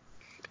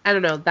I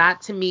don't know,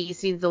 that to me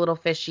seems a little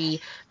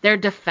fishy. Their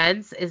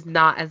defense is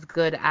not as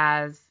good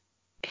as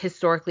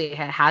historically it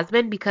has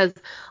been because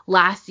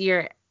last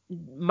year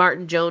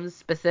Martin Jones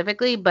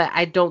specifically, but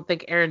I don't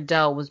think Aaron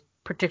Dell was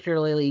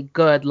particularly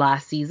good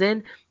last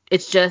season.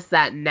 It's just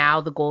that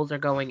now the goals are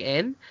going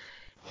in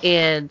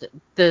and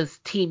this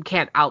team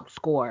can't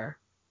outscore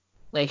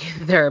like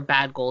their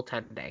bad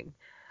goaltending.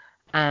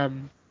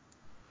 Um,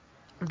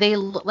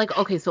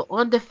 okay, so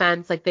on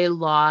defense, like they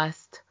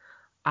lost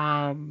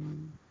The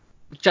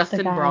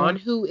Justin guy. Braun,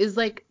 who is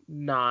like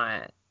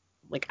not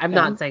like I'm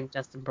Yeah. not saying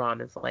Justin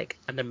Braun is like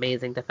an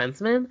amazing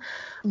defenseman,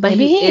 but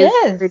Maybe he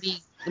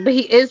is.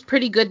 he is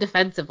pretty good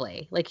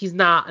defensively. Like he's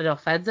not an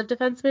offensive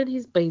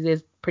defenseman, but he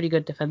is pretty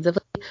good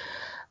defensively.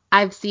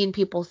 I've seen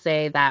people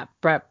say that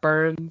Brett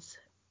Burns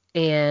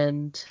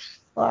and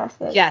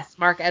Classic. yes,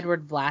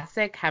 Marc-Edouard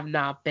Vlasic have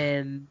not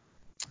been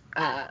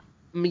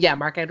yeah,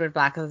 Marc-Edouard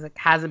Vlasic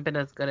hasn't been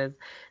as good as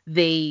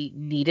they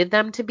needed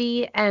them to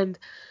be, and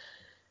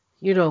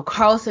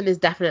Carlson is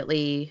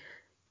definitely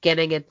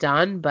getting it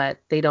done, but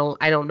I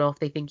don't know if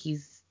they think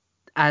he's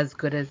as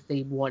good as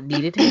they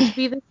needed him to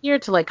be this year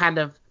to like kind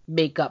of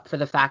make up for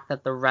the fact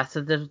that the rest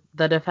of the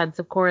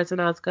defensive core isn't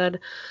as good.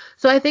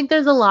 So I think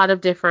there's a lot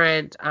of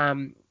different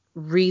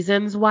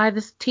reasons why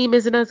this team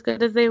isn't as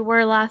good as they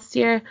were last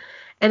year,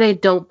 and I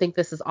don't think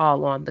this is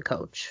all on the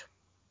coach.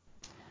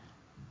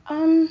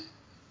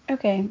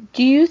 Okay.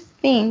 Do you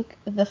think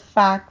the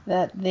fact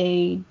that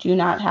they do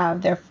not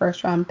have their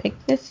first round pick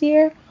this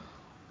year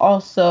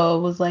also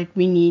was like,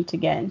 we need to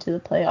get into the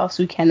playoffs?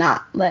 We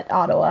cannot let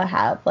Ottawa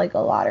have like a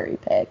lottery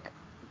pick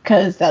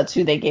because that's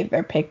who they gave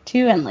their pick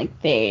to, and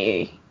like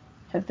they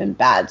have been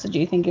bad. So do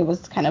you think it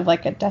was kind of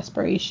like a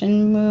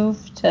desperation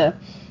move to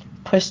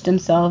push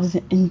themselves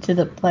into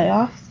the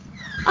playoffs?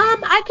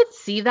 I could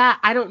see that.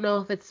 I don't know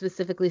if it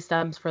specifically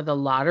stems for the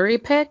lottery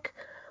pick,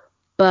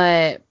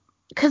 but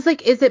because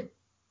like, is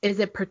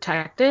it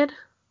protected?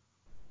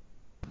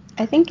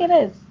 I think it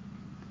is.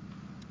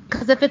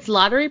 Because if it's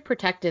lottery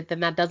protected, then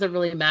that doesn't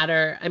really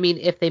matter. I mean,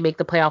 if they make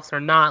the playoffs or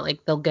not,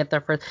 like they'll get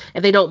their first.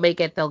 If they don't make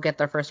it, they'll get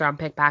their first round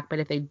pick back. But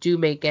if they do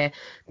make it,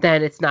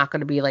 then it's not going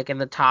to be like in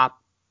the top,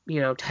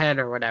 10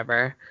 or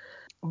whatever.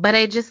 But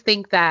I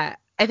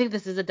think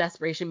this is a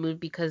desperation move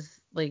because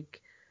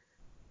like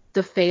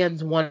the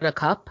fans won a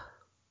cup,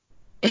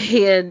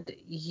 and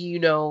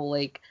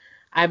like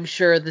I'm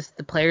sure the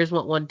players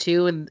want one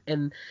too,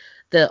 and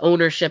the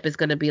ownership is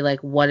going to be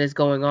like, what is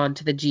going on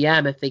to the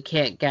GM if they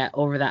can't get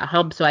over that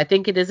hump? So I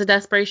think it is a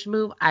desperation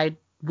move. I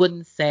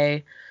wouldn't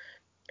say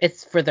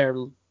it's for their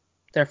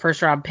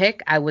first round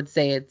pick. I would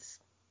say it's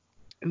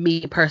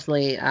me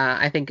personally.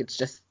 I think it's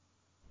just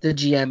the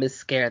GM is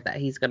scared that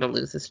he's going to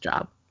lose his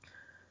job.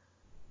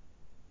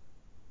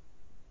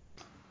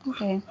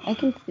 Okay, I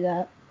can see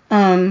that.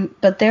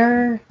 But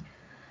they're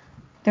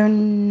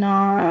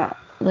not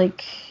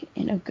like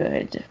in a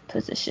good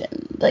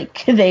position.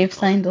 Like they've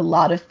signed a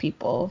lot of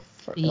people,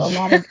 for a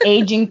lot of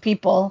aging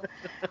people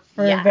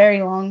for a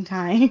very long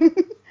time.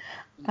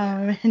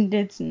 And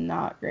it's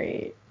not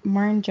great.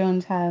 Martin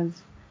Jones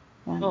has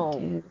 1,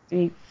 2,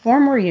 3, 4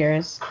 more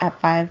years at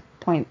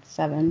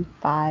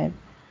 5.75.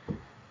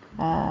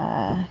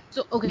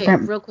 So okay,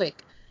 real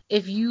quick,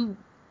 if you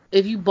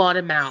bought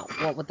him out,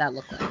 what would that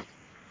look like?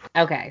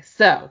 Okay,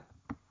 so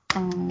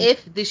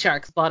if the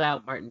Sharks bought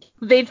out Martin,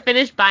 they'd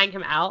finish buying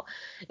him out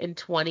in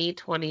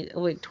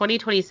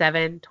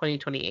 2027,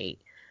 2028.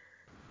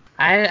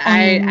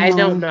 I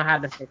don't know how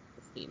to fix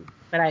this team,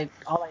 but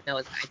all I know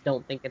is I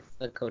don't think it's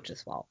the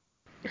coach's fault.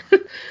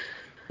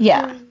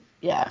 Yeah.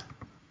 But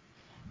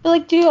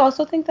like, do you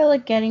also think that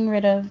like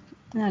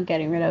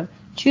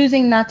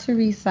choosing not to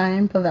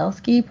re-sign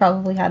Pavelski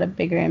probably had a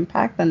bigger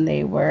impact than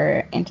they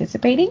were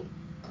anticipating?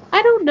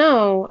 I don't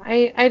know.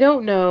 I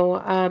don't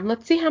know.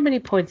 Let's see how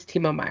many points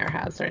Timo Meyer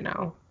has right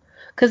now.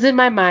 Because in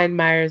my mind,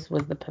 Myers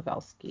was the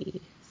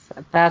Pavelski.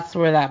 So that's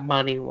where that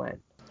money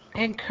went.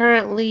 And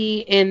currently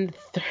in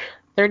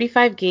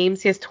 35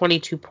 games, he has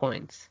 22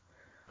 points.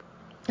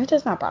 Which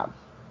is not bad.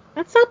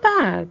 That's not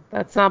bad.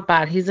 That's not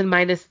bad. He's in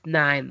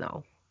 -9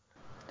 though.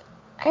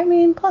 I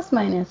mean, plus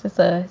minus. It's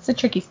a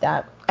tricky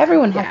stat.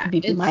 Everyone has to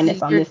be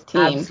minus on this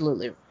team.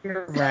 Absolutely.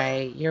 You're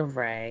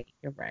right.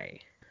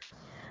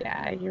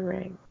 Yeah, you're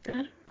right.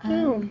 I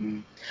don't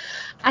know.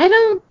 I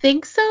don't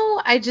think so.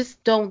 I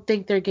just don't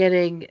think they're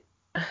getting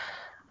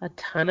a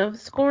ton of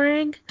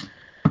scoring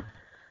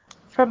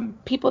from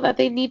people that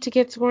they need to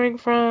get scoring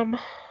from.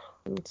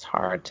 It's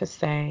hard to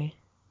say.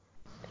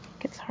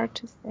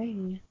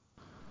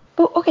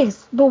 But okay,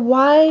 but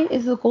why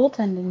is the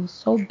goaltending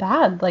so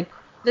bad? Like,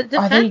 The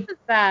defense is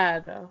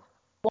bad.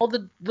 Well,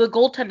 the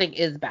goaltending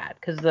is bad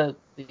because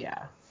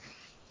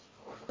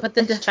but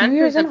the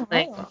defenders are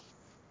playing well.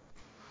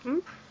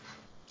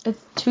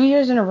 It's 2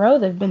 years in a row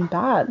they've been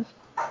bad.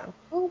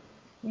 Well,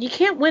 you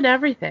can't win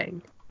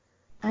everything.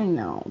 I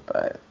know,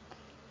 but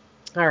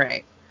all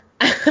right.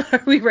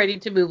 Are we ready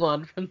to move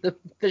on from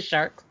the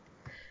Sharks?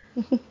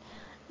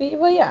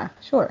 well, yeah,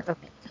 sure.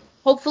 Okay.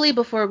 Hopefully,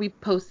 before we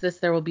post this,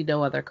 there will be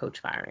no other coach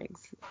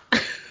firings.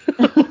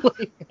 Oh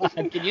my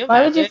God, can you imagine?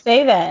 Why would you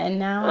say that? And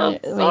now, I'm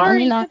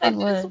sorry.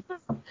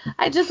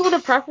 I just want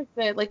to preface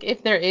it. Like,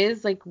 if there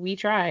is, like, we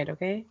tried.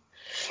 Okay.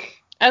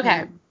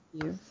 Okay.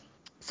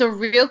 So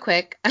real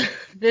quick,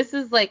 this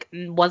is like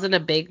wasn't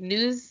a big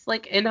news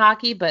like in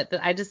hockey, but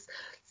I just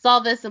saw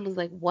this and was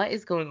like, what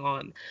is going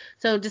on?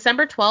 So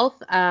December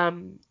 12th,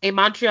 a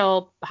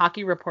Montreal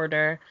hockey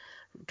reporter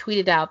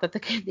tweeted out that the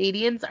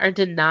Canadians are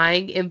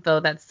denying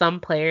info that some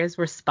players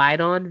were spied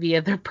on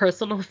via their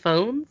personal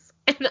phones.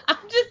 And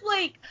I'm just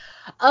like,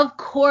 of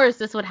course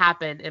this would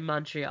happen in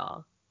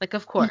Montreal. Like,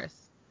 of course.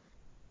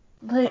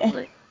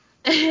 But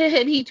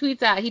And he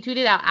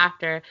tweeted out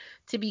after,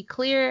 to be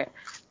clear,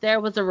 there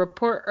was a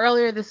report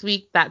earlier this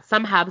week that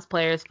some Habs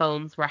players'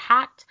 phones were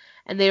hacked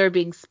and they were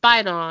being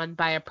spied on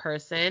by a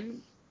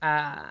person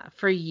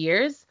for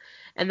years,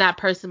 and that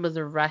person was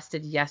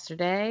arrested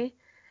yesterday.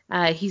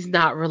 He's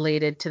not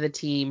related to the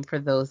team, for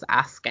those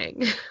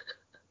asking.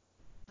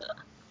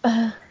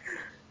 that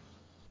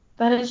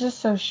is just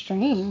so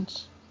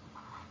strange.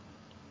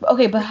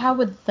 Okay, but how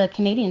would the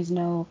Canadians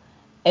know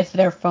if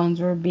their phones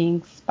were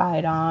being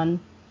spied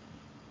on?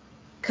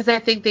 Because I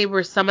think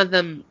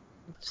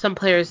some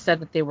players said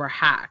that they were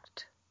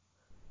hacked.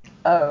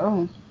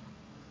 Oh.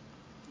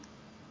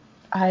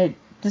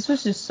 This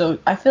was just so,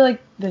 I feel like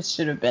this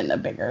should have been a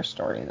bigger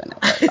story than it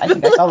was. I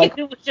think I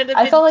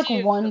saw like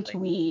one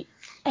tweet.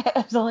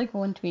 I saw like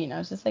one tweet and I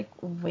was just like,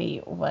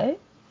 wait, what?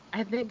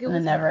 I think it and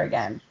was then never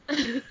again.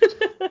 Like,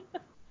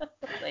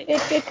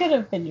 it could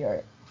have been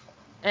yours.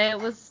 it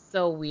was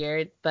so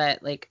weird,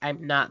 but like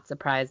I'm not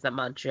surprised that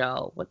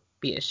Montreal would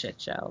be a shit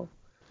show.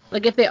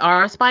 Like if they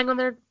are spying on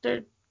their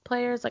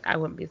players, like I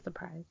wouldn't be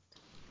surprised.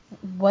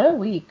 What a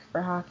week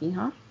for hockey,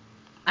 huh?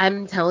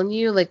 I'm telling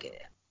you,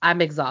 like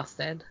I'm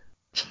exhausted.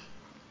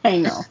 I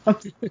know.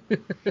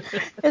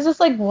 It's just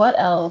like, what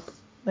else?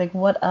 Like,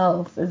 what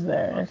else is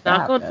there if that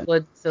Knock on happens?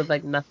 wood, so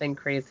like nothing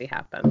crazy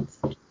happens.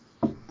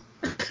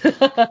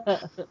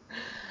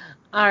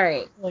 All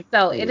right. Like,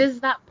 So please. it is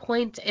that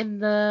point in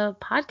the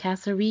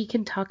podcast where we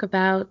can talk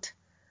about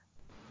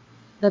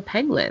the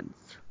Penguins.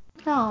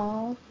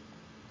 Oh.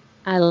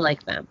 I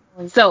like them.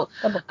 So,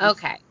 Double piece.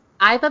 okay.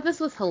 I thought this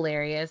was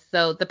hilarious.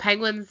 So the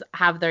Penguins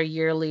have their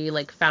yearly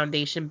like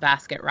foundation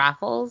basket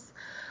raffles.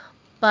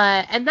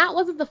 And that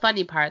wasn't the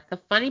funny part. The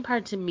funny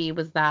part to me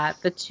was that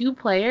the two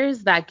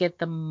players that get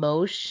the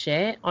most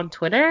shit on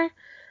Twitter,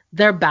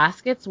 their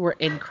baskets were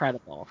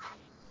incredible.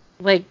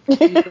 Like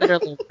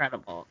literally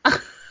incredible.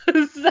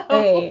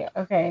 So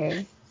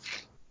Okay.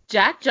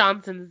 Jack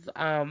Johnson's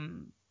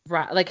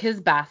like his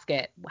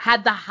basket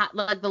had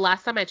like the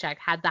last time I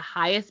checked had the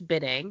highest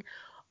bidding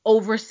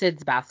over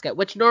Sid's basket,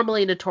 which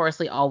normally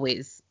notoriously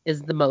always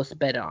is the most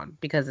bid on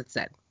because it's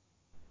Sid.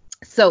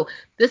 So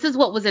this is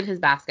what was in his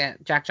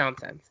basket, Jack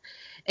Johnson's.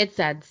 It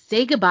said,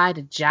 "Say goodbye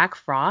to Jack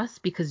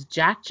Frost because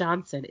Jack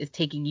Johnson is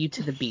taking you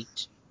to the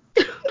beach."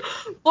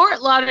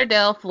 Fort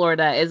Lauderdale,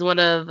 Florida is one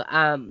of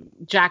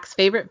Jack's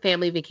favorite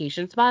family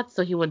vacation spots,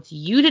 so he wants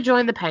you to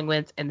join the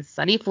Penguins in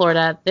sunny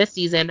Florida this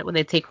season when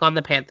they take on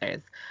the Panthers.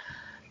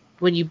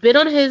 When you bid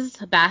on his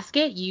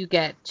basket, you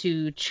get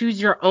to choose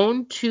your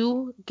own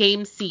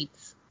 2-game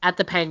seats at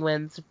the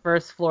Penguins'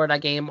 first Florida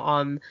game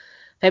on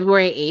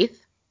February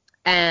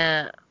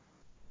 8th,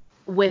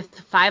 with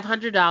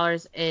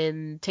 $500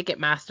 in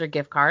Ticketmaster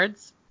gift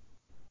cards.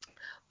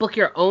 Book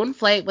your own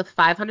flight with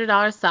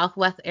 $500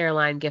 Southwest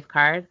Airline gift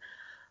card.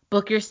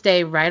 Book your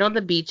stay right on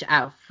the beach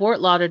at Fort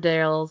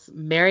Lauderdale's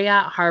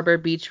Marriott Harbor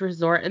Beach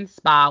Resort and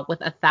Spa with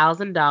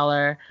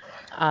 $1,000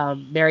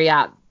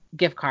 Marriott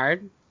gift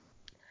card.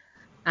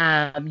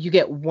 You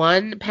get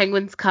 1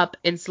 Penguins Cup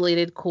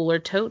insulated cooler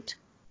tote,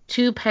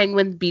 2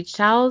 Penguins beach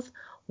towels,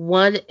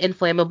 1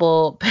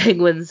 inflammable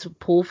Penguins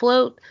pool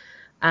float,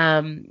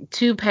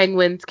 2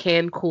 Penguins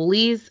canned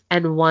coolies,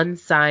 and 1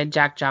 signed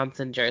Jack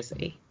Johnson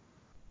jersey.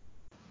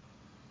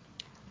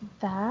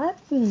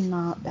 That's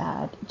not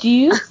bad. Do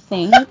you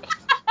think...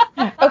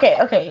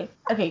 Okay.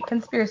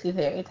 Conspiracy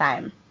theory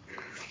time.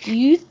 Do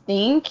you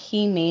think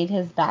he made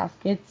his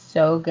basket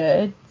so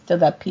good so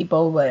that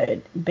people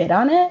would bid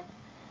on it?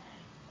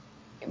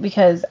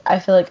 Because I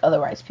feel like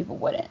otherwise people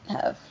wouldn't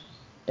have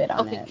bid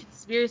on it.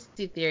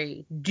 Conspiracy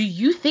theory. Do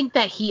you think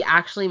that he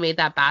actually made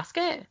that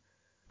basket?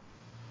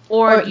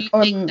 Or do you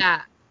think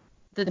that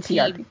the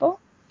team... PR people?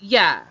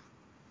 Yeah.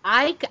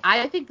 I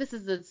think this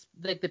is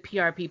like the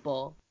PR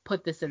people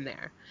put this in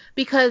there.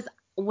 Because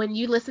when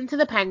you listen to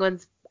the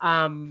Penguins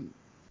online,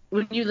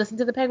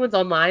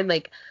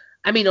 like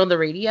I mean on the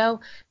radio,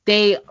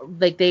 they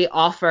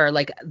offer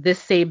like this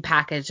same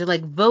package. They're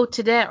like, vote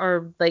today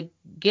or like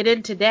get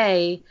in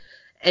today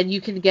and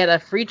you can get a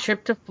free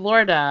trip to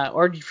Florida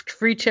or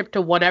free trip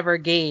to whatever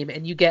game,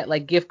 and you get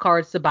like gift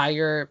cards to buy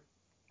your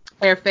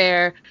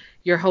airfare,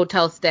 your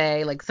hotel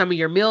stay, like some of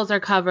your meals are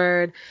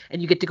covered,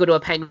 and you get to go to a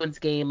Penguins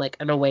game, like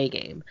an away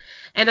game.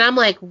 And I'm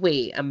like,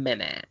 wait a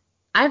minute.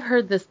 I've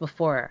heard this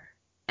before.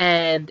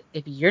 And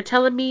if you're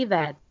telling me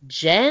that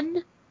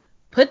Jen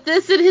put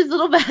this in his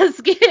little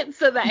basket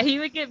so that he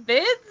would get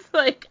bids,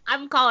 like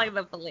I'm calling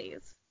the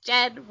police.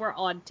 Jen, we're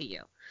on to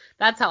you.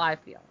 That's how I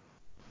feel.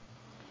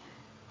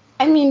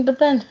 I mean, but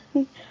then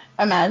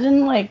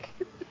imagine like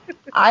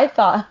I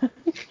thought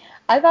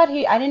I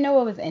didn't know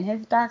what was in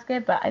his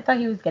basket, but I thought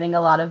he was getting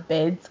a lot of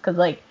bids because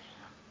like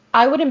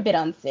I wouldn't bid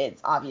on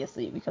Sid's,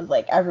 obviously, because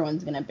like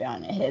everyone's gonna bid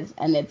on his,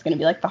 and it's gonna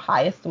be like the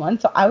highest one.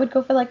 So I would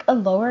go for like a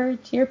lower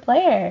tier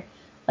player,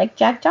 like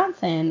Jack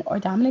Johnson or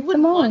You Dominic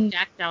wouldn't want Simone.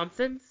 Jack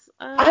Johnson's.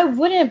 I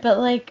wouldn't, but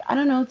like I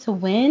don't know, to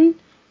win,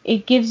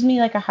 it gives me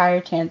like a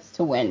higher chance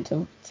to win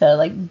to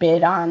like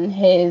bid on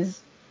his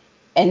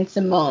and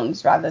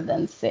Simone's rather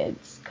than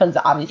Sid's, because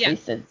Yeah. obviously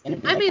Sid's gonna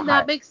be I like the mean, that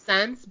higher. makes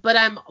sense, but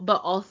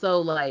also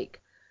like,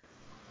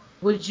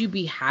 would you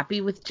be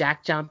happy with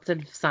Jack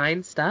Johnson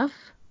signed stuff?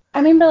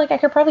 I mean, but like I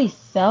could probably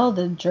sell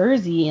the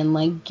jersey and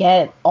like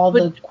get all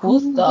the Would cool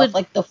who stuff, would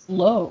like the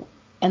flow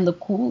and the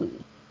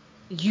coolie.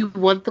 you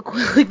want the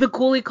like the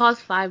coolie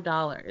costs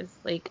 $5?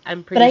 Like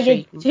I'm But pretty I sure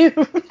get you can. two.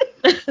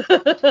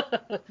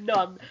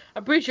 No,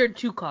 I'm pretty sure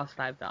two costs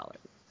 $5.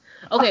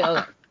 Okay,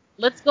 okay.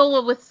 Let's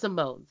go with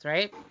Simone's,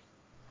 right?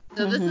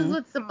 So this is Mhm.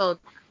 what Simone: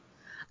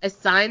 a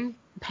signed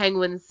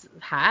Penguins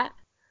hat,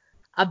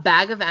 a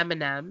bag of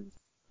M&Ms,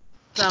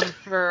 some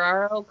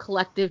Ferraro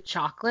Collective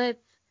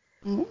chocolates,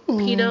 Mm.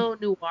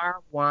 Pinot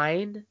Noir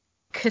wine,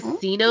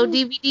 casino Mm.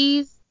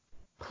 DVDs,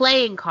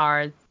 playing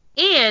cards,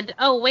 and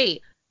oh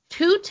wait,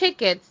 2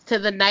 tickets to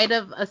the Night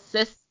of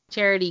Assist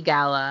charity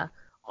gala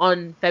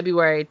on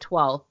February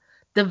 12th.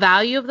 The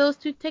value of those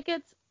 2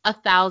 tickets,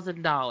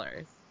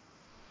 $1,000.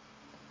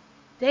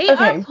 They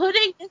are Okay.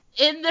 putting this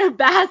in their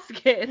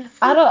baskets.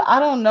 I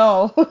don't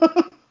know.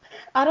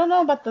 I don't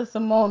know about the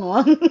Simone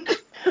one.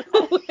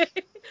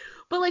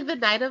 But like the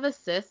Night of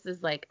Assist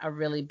is like a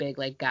really big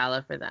like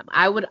gala for them.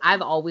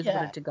 I've always Yeah.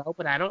 wanted to go,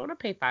 but I don't want to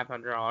pay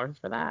 $500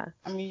 for that.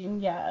 I mean,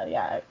 yeah,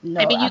 yeah. I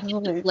No, mean, you get to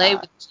absolutely play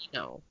not. with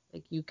Gino.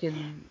 Like you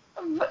can.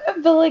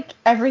 But like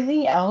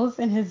everything else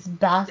in his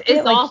basket,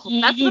 It's like awful.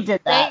 That's he what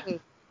did I'm that. saying.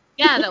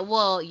 Yeah, that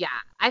well, yeah.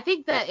 I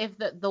think that if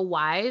the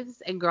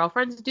wives and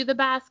girlfriends do the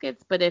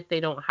baskets, but if they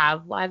don't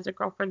have wives or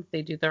girlfriends,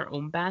 they do their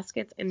own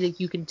baskets, and like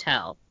you can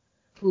tell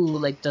who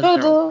like does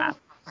their own Dude,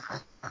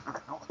 basket.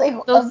 like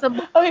So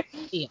some okay,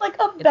 yeah, like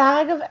a it's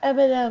bag of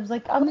M&Ms.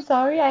 Like I'm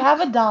sorry, I have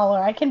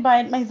 $1. I can buy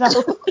it myself.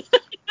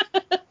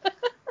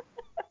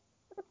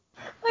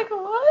 Like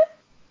what?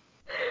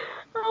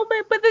 oh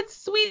my, but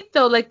it's sweet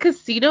though. Like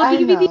casino I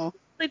DVD. know.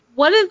 Like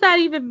what does that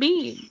even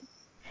mean?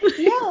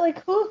 Yeah,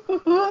 like who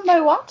am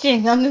I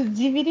watching on this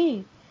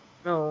DVD?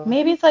 No,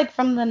 Maybe it's like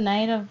from the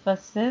night of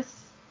Assist,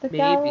 the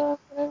maybe. gala,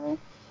 whatever.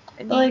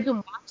 And But you like can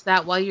watch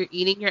that while you're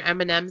eating your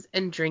M&Ms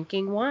and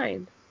drinking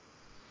wine.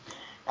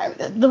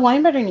 the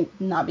wine better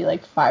not be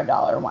like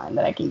 $5 wine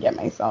that I can get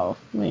myself.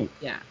 Like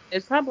Yeah,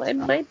 it so.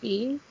 might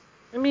be.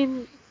 I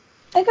mean,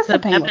 I guess the the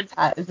Penguins M&M.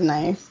 hat is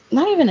nice.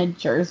 Not even a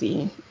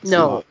jersey. No,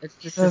 Simone. it's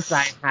just a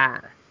side Just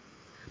hat.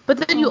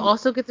 But then you oh,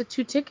 also get the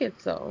 2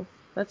 tickets, so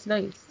that's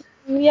nice.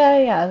 yeah,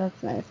 yeah,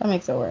 that's nice. That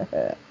makes it worth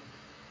it.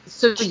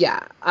 So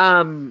yeah,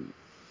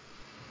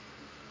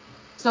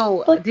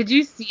 so But did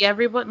you see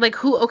everyone like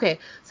who? Okay,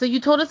 so you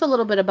told us a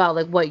little bit about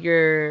like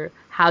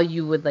how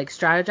you would like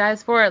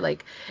strategize for it.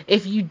 Like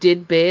if you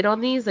did bid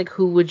on these, like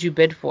who would you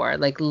bid for?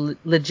 Like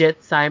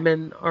legit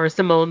Simon or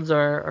Simone's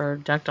or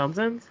Jack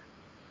Johnson's?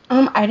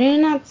 I did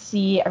not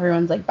see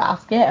everyone's like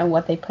basket and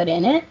what they put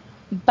in it,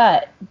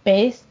 but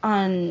based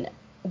on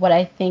what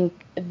I think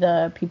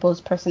the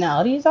people's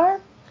personalities are,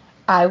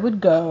 I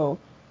would go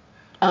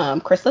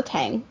Chris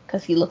Letang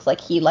because he looks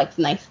like he likes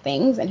nice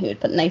things and he would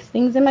put nice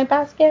things in my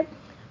basket.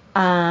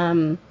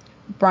 Um,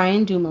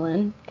 Brian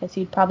Dumoulin because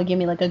he'd probably give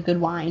me like a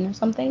good wine or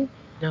something.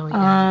 Oh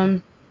yeah.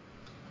 Um,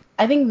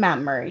 I think Matt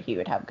Murray he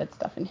would have good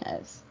stuff in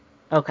his.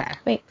 Okay.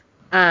 Wait.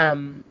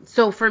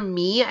 So for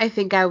me, I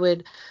think I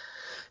would.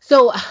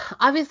 So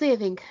obviously, I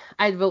think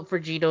I'd vote for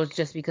Geno's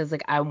just because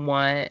like I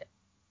want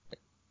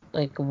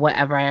like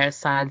whatever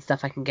side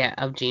stuff I can get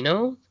of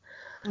Gino.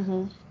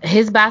 Hmm.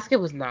 His basket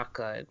was not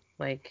good.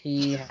 Like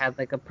he had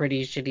like a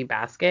pretty shitty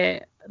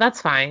basket.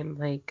 That's fine.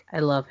 Like I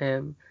love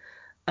him.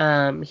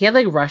 He had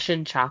like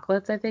Russian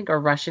chocolates, I think, or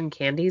Russian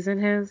candies in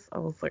his. I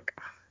was like,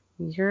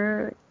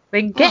 you're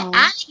like get out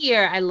Oh. of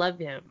here. I love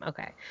him.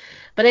 Okay.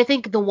 But I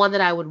think the one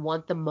that I would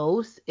want the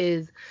most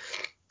is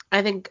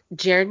I think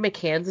Jared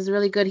McCann's is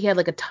really good. He had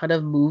like a ton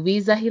of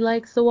movies that he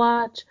likes to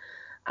watch.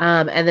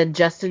 And then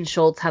Justin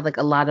Schultz had like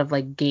a lot of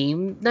like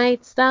game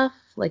night stuff.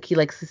 Like he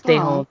likes to stay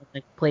Oh. home and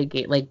like play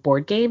game like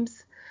board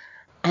games.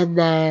 And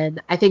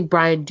then I think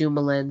Brian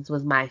Dumoulin's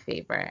was my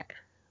favorite.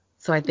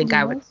 So I think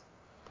I would Yours?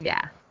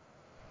 yeah.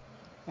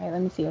 All right,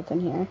 let me see what's in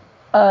here.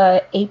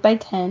 8 by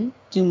 10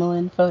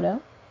 Dumoulin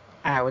photo.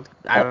 I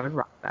A, would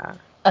rock that.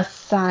 a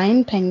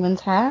signed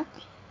Penguins hat.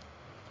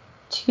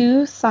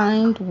 Two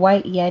signed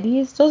White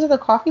Yetis. Those are the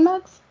coffee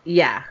mugs?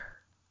 Yeah.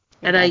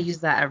 And I Okay. use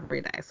that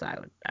every day, so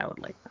I would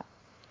like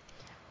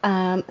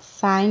that.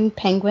 Signed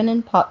Penguin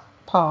and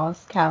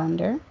Paws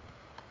calendar.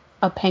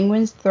 A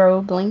Penguins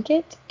throw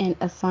blanket. And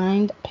a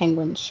signed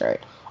Penguins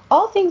shirt.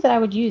 All things that I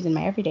would use in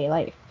my everyday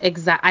life.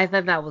 I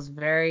thought that was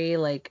very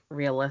like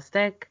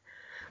realistic.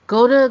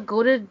 Go to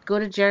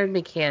Jared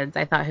McCann's.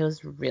 I thought he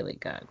was really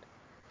good.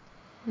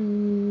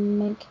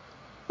 Make.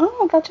 Oh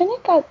my god, Jenny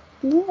got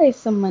raised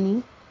some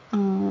money.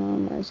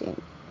 Where's he?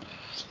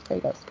 There he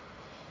goes.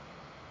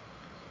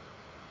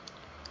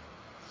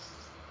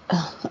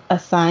 A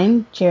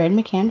signed Jared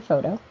McCann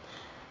photo,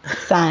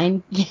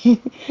 signed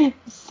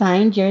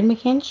signed Jared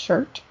McCann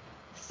shirt,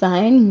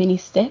 signed mini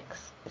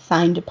sticks,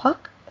 signed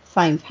puck,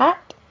 signed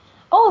hat.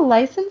 Oh, a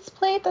license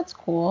plate. That's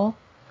cool.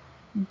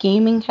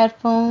 Gaming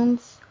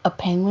headphones, a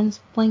Penguins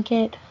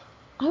blanket.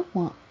 I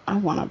want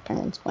a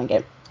Penguins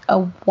blanket. A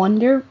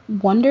Wonder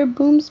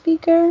Boom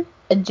speaker,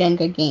 a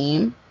Jenga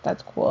game.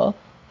 That's cool.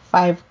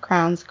 5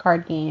 Crowns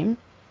card game,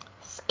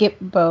 Skip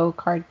Bo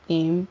card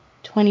game,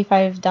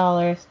 $25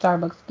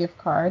 Starbucks gift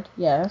card.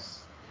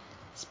 Yes.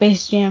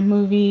 Space Jam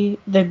movie,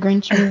 The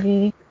Grinch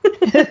movie,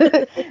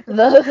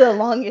 the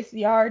Longest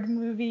Yard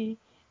movie,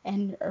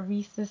 and a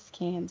Reese's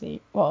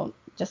candy. Well,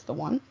 just the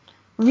one.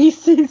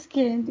 Reese's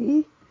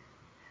candy.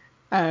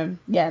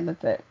 Yeah,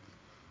 that's it.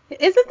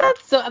 Isn't that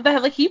so?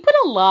 That like he put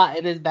a lot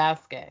in his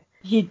basket.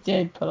 He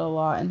did put a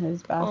lot in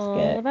his Oh,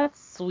 basket.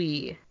 that's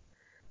sweet.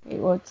 Wait,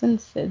 what's in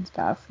Sid's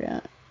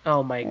basket?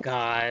 Oh my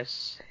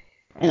gosh.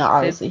 And Sid,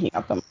 obviously he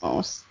got the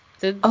most.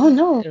 Sid's Oh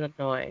no, is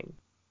annoying.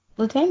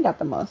 Latane got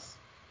the most.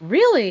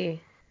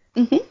 Really?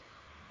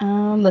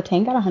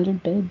 Latane got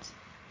 100 bids.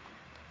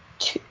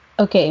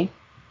 Okay,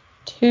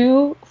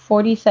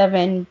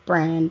 247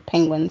 brand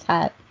Penguins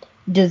hat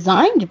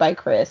designed by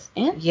Chris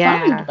and signed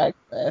Yeah. by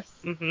Chris.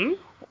 Mhm.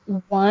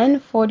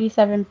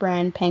 147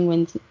 brand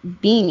Penguins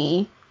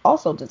beanie,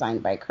 also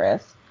designed by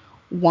Chris.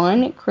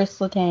 One Chris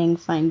Letang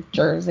signed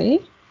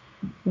jersey.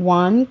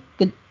 One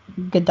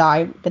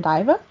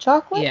Godiva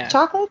Yeah.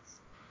 chocolates.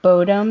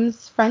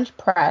 Bodum's French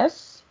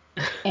press.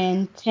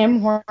 And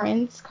Tim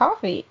Hortons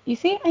coffee. You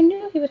see, I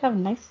knew he would have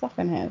nice stuff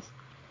in his.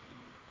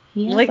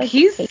 He has Like like the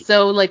he's taste.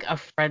 so like a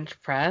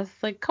French press.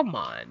 Like come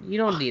on, you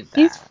don't need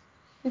He's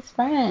that.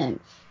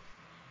 French.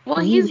 Well,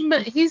 He,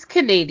 he's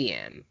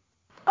Canadian.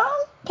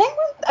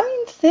 Penguins. I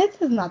mean,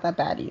 Sid's is not that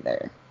bad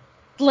either.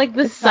 Like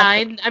the It's not.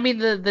 sign, I mean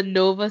the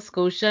Nova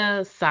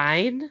Scotia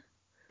sign,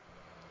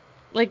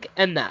 like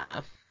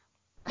enough.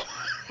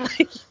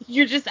 Like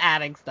you're just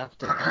adding stuff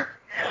to it.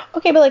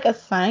 Okay, but like a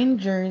signed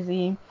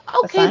jersey, a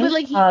Okay, but signed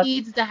like he puck,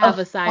 needs to a have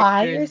a signed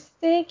fire jersey.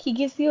 stick. He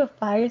gives you a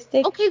fire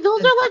stick, Okay,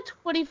 those a,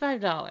 are like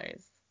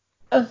 $25.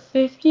 a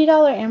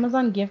 $50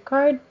 Amazon gift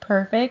card.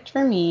 Perfect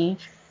for me.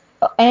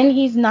 And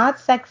he's not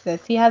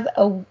sexist. He has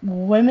a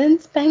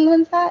women's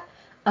Penguins hat,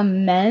 a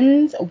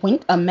men's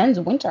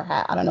winter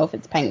hat. I don't know if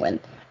it's penguin,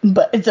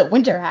 but it's a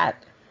winter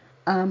hat.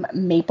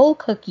 Maple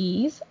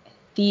cookies,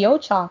 Theo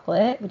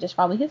chocolate, which is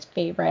probably his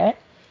favorite.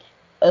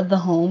 The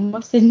home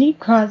of Sidney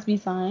Crosby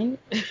sign.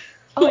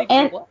 Oh, Like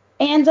what?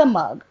 and a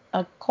mug,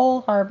 a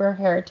Cole Harbor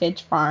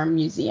Heritage Farm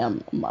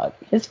Museum mug,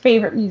 his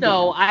favorite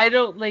No, museum. I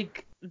don't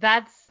like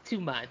that's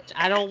too much.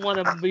 I don't want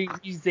a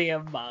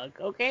museum mug,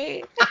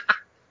 okay?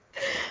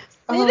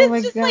 It Oh is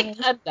my just like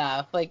god.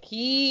 enough. Like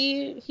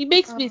he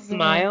makes me Oh,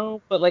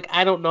 smile, but like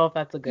I don't know if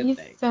that's a good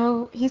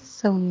thing. he's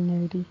so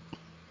nerdy.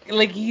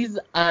 Like he's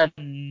a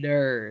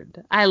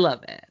nerd. I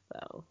love it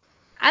though.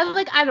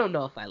 I don't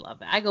know if I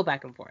love it. I go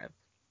back and forth.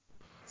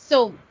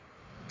 So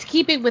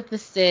keeping with the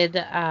Sid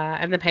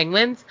and the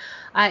Penguins,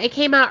 it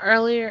came out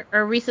earlier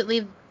or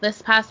recently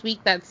this past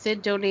week that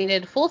Sid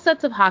donated full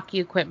sets of hockey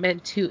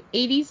equipment to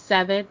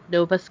 87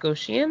 Nova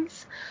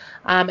Scotians.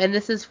 And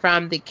this is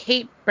from the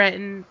Cape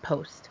Breton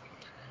Post.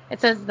 It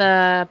says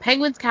the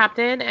Penguins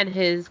captain and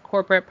his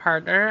corporate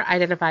partner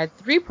identified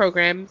 3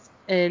 programs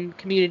in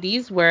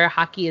communities where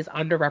hockey is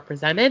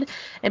underrepresented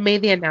and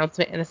made the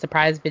announcement in a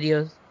surprise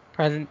video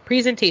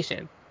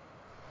presentation.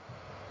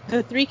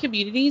 The 3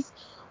 communities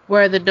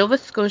were the Nova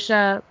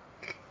Scotia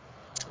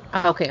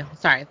okay,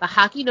 sorry. The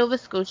Hockey Nova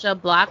Scotia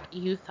Black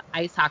Youth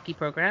Ice Hockey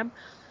Program,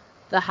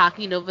 the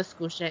Hockey Nova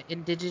Scotia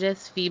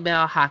Indigenous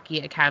Female Hockey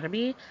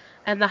Academy,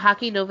 and the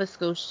Hockey Nova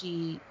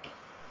Scotians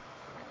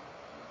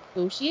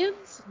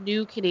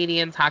New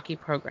Canadians Hockey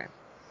Program.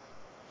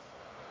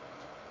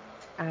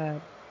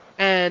 Um,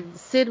 and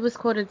Sid was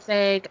quoted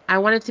saying, I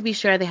wanted to be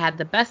sure they had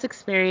the best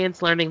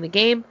experience learning the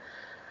game.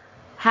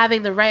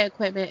 Having the right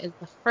equipment is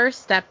the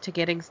first step to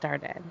getting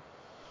started.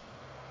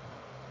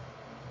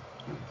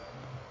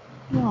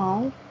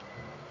 Wow.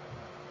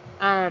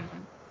 Um,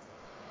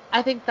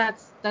 I think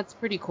that's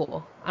pretty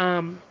cool.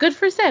 Good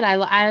for Sid.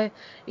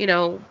 You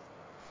know,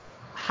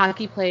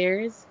 hockey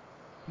players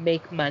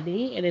make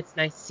money, and it's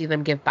nice to see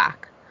them give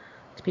back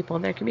to people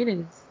in their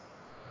communities.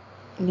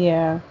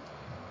 Yeah.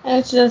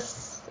 And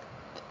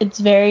it's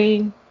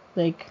very,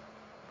 like,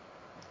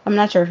 I'm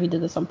not sure if he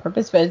did this on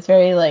purpose, but it's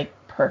very, like,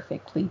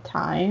 perfectly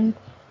timed.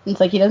 It's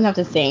like he doesn't have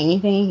to say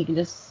anything. He can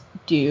just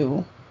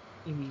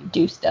Mhm.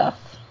 do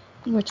stuff,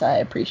 which I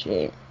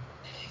appreciate.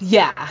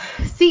 Yeah.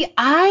 See,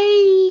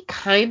 I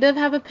kind of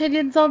have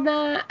opinions on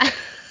that.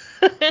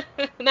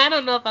 And I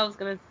don't know if I was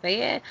gonna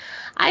say it.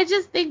 I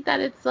just think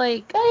that it's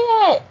like Say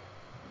it!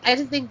 I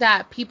just think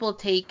that people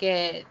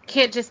can't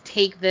just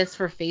take this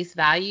for face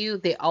value.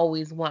 They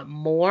always want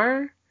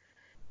more.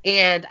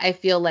 And I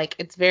feel like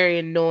it's very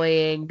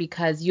annoying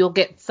because you'll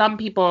get some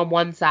people on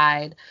one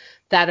side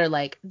that are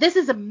like, this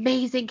is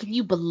amazing. Can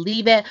you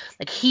believe it?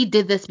 Like he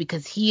did this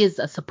because he is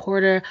a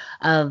supporter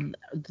of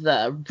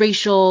the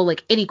racial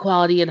like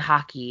inequality in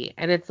hockey.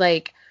 And it's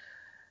like,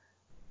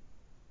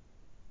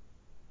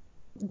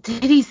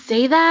 did he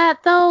say that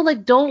though?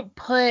 Like, don't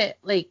put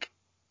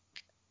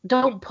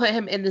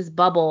him in this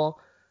bubble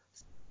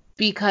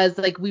because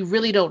like we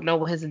really don't know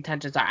what his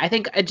intentions are. I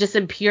think just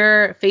in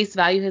pure face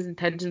value, his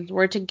intentions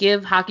were to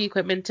give hockey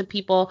equipment to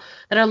people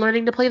that are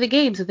learning to play the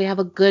game, so they have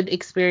a good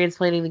experience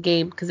playing the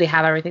game because they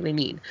have everything they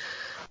need.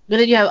 But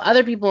then you have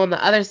other people on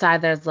the other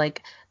side that's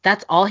like,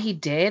 that's all he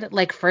did.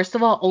 Like, first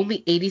of all,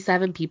 only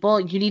 87 people.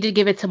 You need to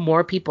give it to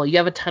more people. You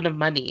have a ton of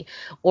money,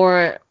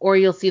 or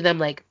you'll see them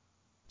like,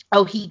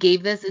 oh, he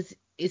gave this.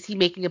 Is he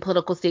making a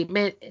political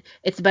statement?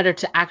 It's better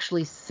to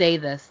actually say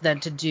this than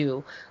to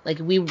do. Like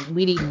we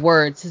need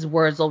words. His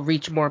words will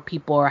reach more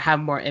people or have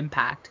more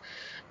impact.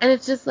 And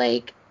it's just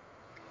like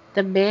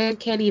the man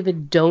can't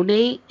even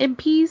donate in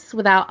peace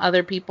without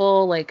other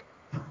people like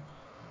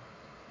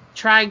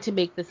trying to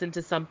make this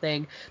into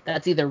something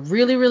that's either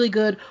really really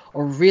good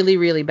or really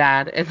really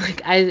bad. And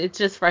like it's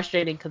just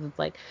frustrating because it's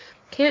like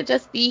can't it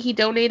just be he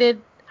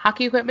donated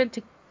hockey equipment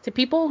to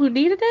people who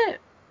needed it?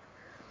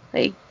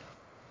 Like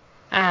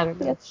I don't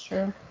know. That's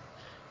true.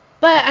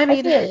 But I I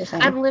see mean, what you're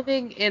saying. I'm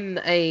living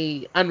in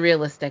a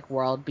unrealistic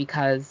world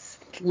because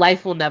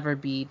life will never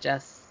be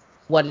just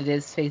what it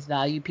is face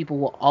value. People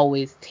will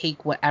always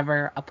take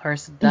whatever a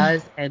person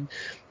does and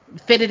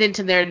fit it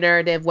into their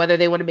narrative, whether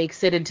they want to make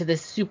Sid into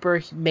this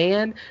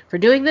superman for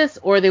doing this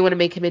or they want to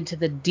make him into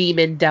the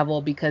demon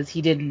devil because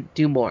he didn't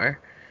do more.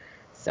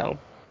 So,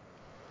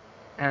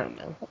 I don't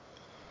know.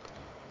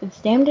 It's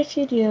damned if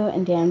you do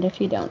and damned if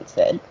you don't,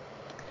 Sid.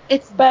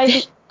 It's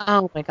But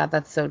oh my god,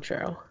 that's so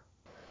true.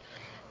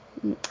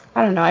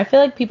 I don't know. I feel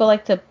like people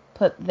like to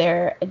put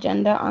their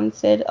agenda on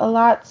Sid a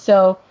lot.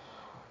 So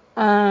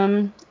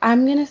I'm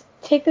going to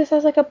take this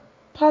as like a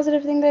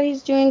positive thing that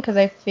he's doing because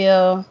I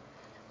feel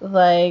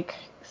like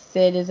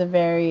Sid is a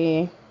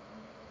very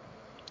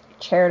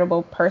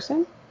charitable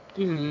person.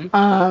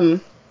 Mm-hmm.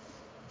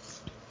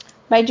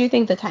 But I do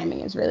think the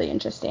timing is really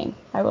interesting.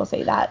 I will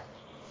say that.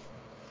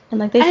 And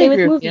like they I say with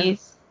agree with you.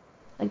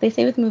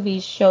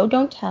 movies, show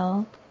don't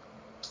tell.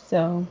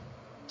 So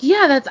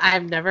Yeah,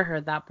 I've never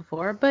heard that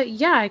before, but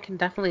yeah, I can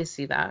definitely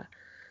see that.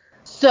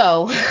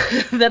 So,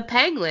 the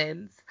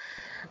Penguins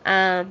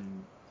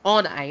on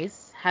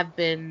ice have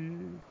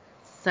been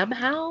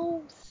somehow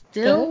good.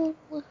 still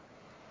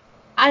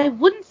I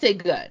wouldn't say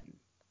good.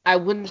 I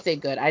wouldn't say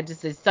good. I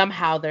just say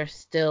somehow they're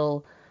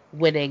still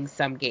winning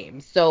some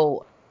games.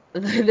 So,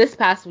 this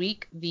past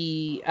week,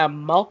 the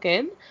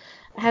Malkin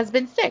has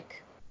been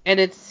sick, and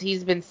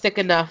he's been sick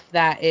enough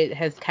that it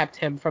has kept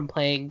him from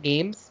playing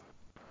games.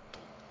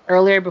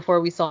 Earlier,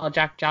 before we saw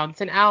Jack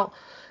Johnson out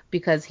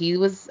because he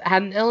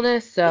had an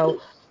illness, so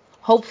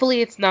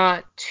hopefully it's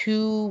not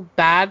too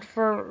bad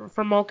for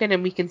Malkin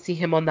and we can see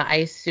him on the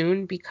ice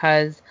soon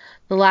because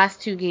the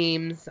last two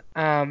games,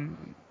 not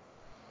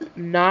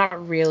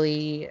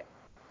really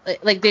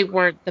like they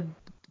weren't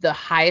the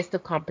highest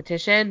of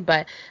competition,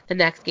 but the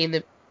next game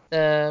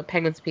the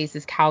Penguins face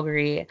is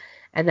Calgary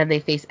and then they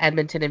face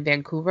Edmonton and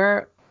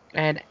Vancouver.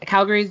 And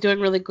Calgary's doing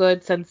really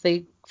good since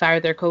they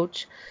fired their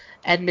coach.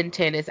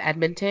 Edmonton is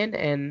Edmonton,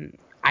 and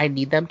I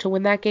need them to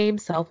win that game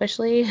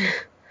selfishly.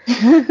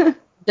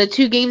 The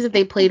two games that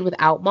they played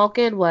without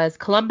Malkin was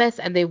Columbus,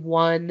 and they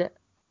won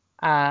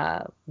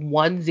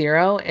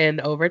 1-0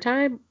 in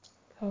overtime.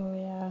 Oh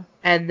yeah.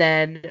 And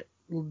then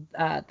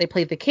they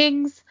played the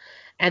Kings,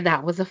 and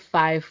that was a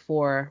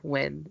 5-4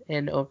 win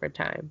in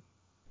overtime,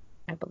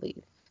 I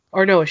believe.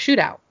 Or no, a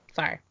shootout.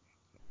 Sorry.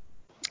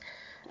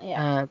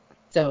 Yeah.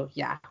 So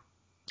yeah.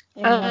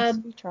 In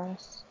Rust we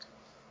trust.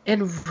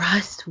 In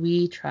Rust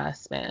we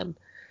trust, man.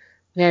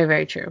 Very,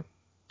 very true.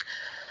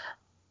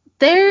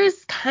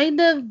 There's kind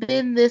of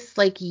been this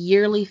like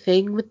yearly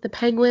thing with the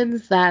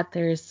Penguins that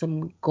there's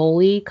some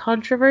goalie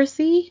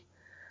controversy.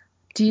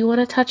 Do you want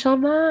to touch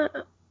on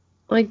that?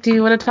 Like, do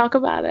you want to talk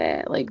about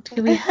it? Like,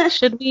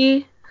 should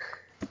we?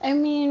 I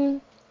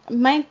mean,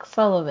 Mike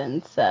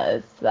Sullivan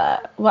says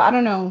that. Well, I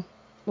don't know.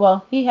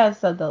 Well, he has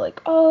said that like,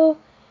 oh,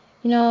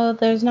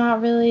 there's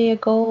not really a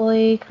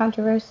goalie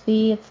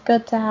controversy. It's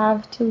good to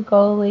have two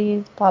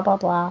goalies. Blah blah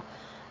blah.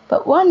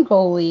 But one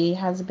goalie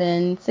has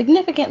been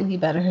significantly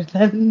better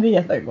than the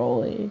other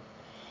goalie.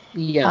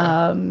 Yeah.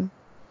 Um,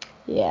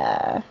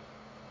 yeah.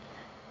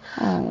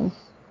 Oh,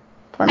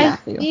 poor I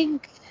Matthew.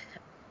 think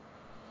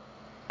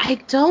I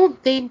don't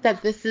think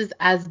that this is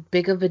as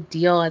big of a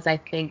deal as I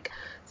think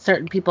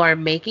certain people are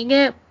making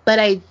it, but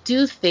I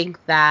do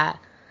think that,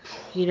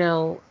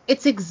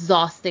 it's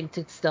exhausting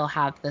to still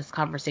have this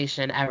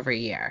conversation every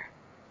year.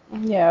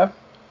 Yeah.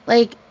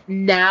 Like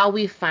now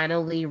we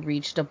finally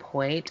reached a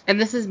point, and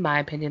this is my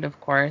opinion, of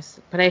course,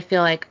 but I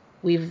feel like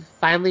we've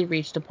finally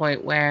reached a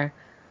point where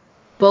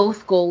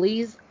both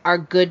goalies are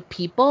good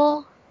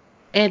people,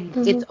 and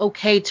Mm-hmm. it's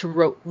okay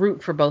to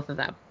root for both of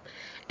them.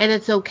 And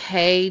it's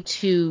okay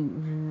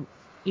to,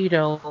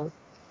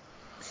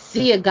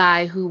 see a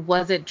guy who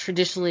wasn't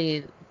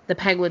traditionally the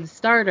Penguins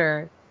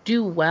starter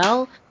do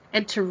well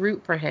and to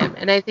root for him.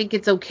 And I think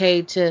it's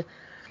okay to,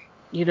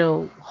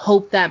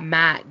 hope that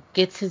Matt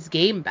gets his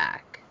game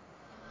back.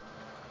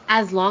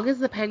 as long as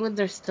the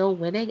Penguins are still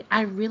winning,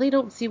 I really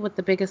don't see what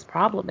the biggest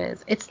problem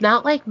is. It's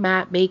not like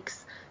Matt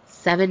makes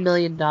 $7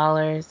 million.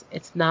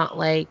 It's not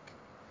like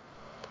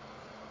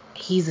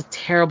he's a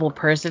terrible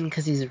person,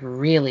 because he's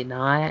really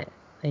not.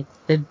 Like,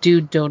 the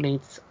dude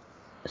donates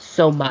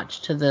so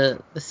much to the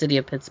city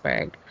of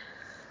Pittsburgh.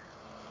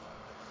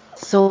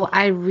 So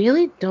I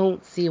really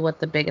don't see what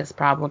the biggest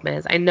problem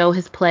is. I know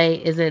his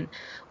play isn't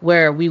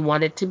where we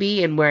want it to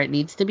be and where it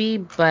needs to be,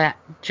 but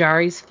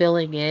Jari's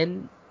filling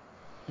in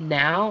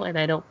now, and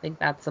I don't think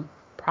that's a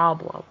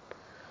problem.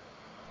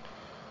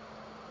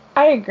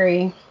 I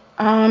agree.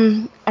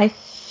 I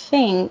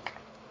feel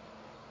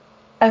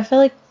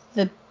like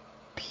the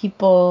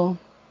people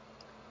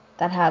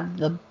that have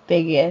the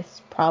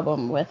biggest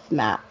problem with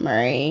Matt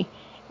Murray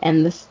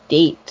and the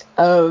state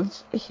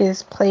of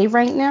his play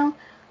right now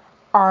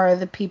are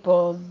the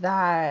people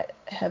that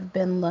have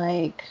been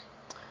like,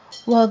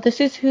 well, this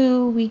is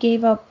who we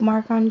gave up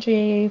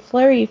Marc-Andre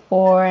Fleury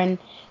for, and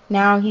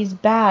now he's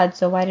bad,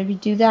 so why did we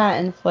do that?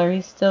 And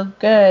Fleury's still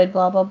good,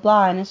 blah blah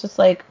blah. And it's just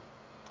like,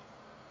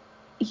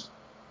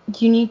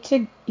 you need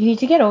to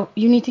get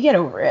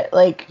over it.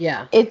 Like,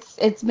 Yeah.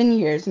 It's been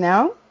years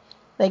now.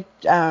 Like,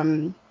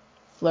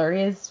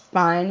 Fleury is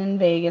fine in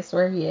Vegas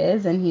where he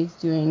is, and he's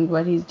doing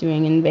what he's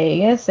doing in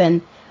Vegas,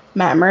 and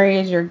Matt Murray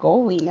is your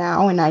goalie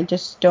now, and I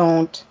just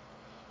don't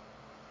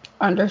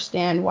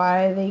understand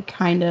why they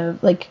kind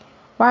of, like,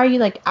 why are you,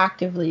 like,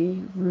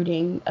 actively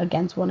rooting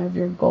against one of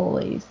your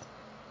goalies?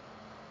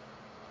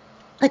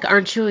 Like,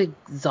 aren't you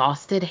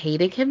exhausted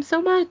hating him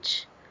so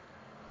much?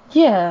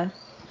 Yeah,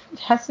 it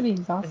has to be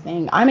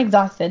exhausting. I'm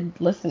exhausted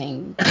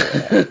listening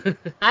to it.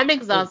 I'm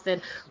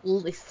exhausted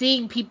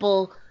seeing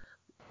people,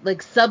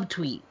 like,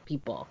 subtweet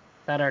people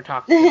that are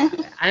talking about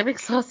it. I'm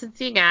exhausted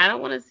seeing it. I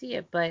don't want to see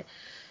it, but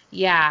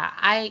yeah,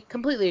 I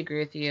completely agree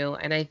with you,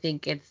 and I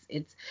think it's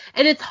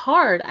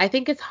hard. I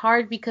think it's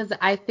hard because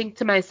I think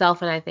to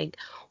myself, and I think,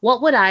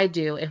 what would I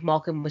do if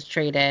Malkin was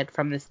traded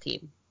from this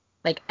team?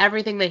 Like,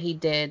 everything that he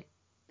did,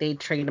 they'd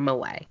trade him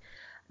away.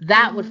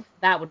 That would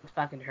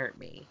fucking hurt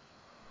me.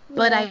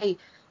 But Yeah.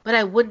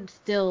 I wouldn't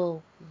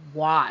still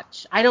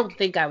watch. I don't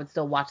think I would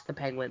still watch the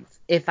Penguins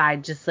if I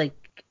just like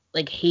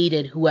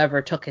hated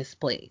whoever took his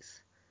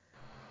place.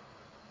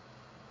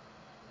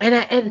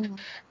 And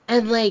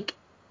like,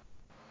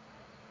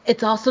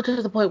 it's also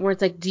to the point where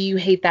it's like, do you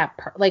hate that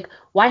like,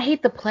 why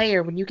hate the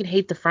player when you can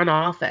hate the front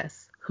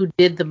office who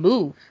did the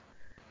move?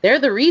 They're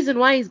the reason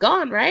why he's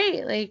gone,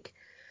 right? Like,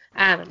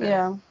 I don't know.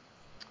 Yeah.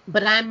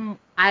 But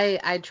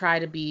I try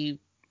to be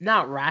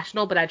not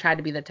rational, but I try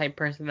to be the type of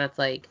person that's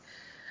like,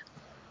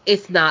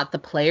 it's not the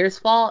player's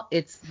fault.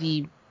 It's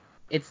the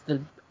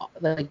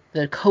like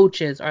the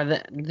coaches or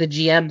the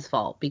GM's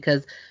fault,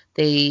 because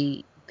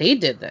they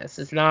did this.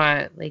 It's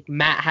not like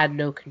Matt had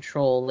no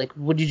control. Like,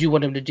 what did you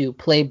want him to do?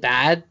 Play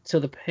bad so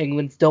the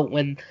Penguins don't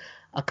win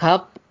a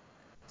cup,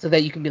 so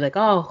that you can be like,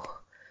 oh,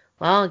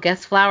 well, I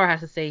guess Flower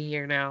has to stay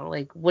here now.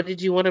 Like, what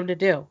did you want him to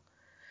do?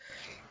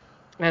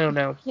 I don't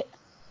know.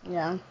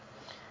 Yeah.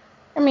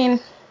 I mean,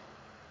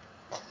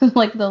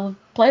 like, the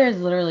players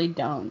literally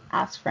don't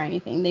ask for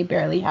anything. They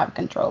barely have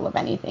control of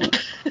anything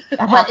that But it's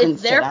happens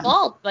to their them.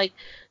 fault. Like,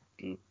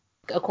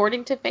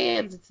 according to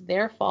fans, it's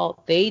their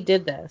fault. They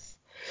did this.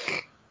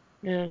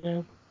 I don't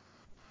know.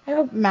 I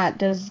hope Matt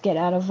does get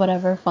out of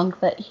whatever funk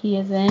that he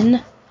is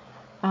in.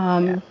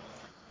 Yeah.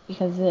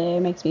 Because it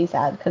makes me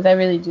sad, because I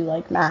really do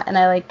like Matt, and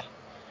I like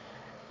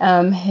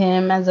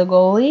him as a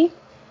goalie.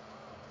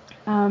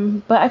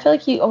 But I feel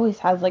like he always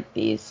has, like,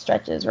 these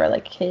stretches where,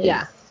 like, his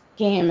Yeah.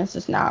 game is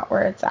just not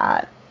where it's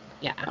at.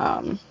 Yeah.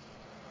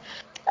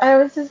 I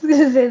was just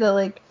gonna say that,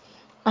 like,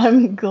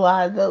 I'm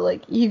glad that,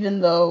 like, even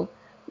though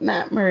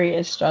Matt Murray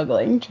is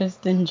struggling,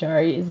 Tristan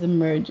Jarry is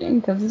emerging,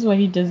 because it's what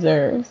he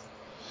deserves.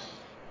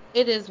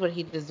 It is what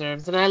he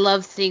deserves, and I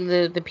love seeing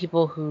the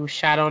people who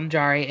shat on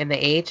Jari in the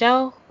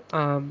AHL.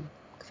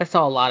 Because I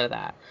saw a lot of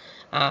that.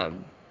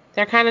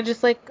 They're kind of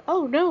just like,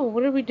 oh no,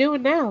 what are we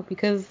doing now?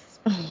 Because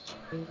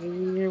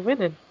you're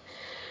winning.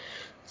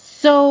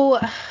 So,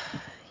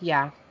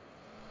 yeah.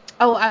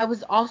 Oh, I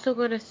was also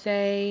gonna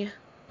say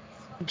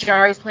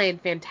Jari's playing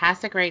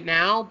fantastic right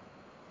now,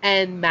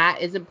 and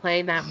Matt isn't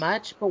playing that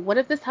much. But what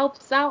if this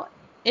helps out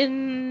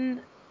in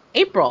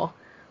April?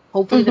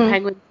 Hopefully, the Mm-hmm.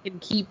 Penguins can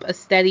keep a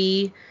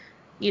steady,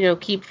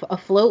 keep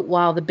afloat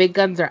while the big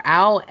guns are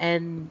out,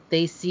 and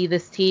they see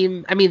this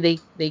team. I mean,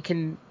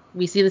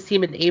 we see this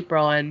team in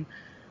April, and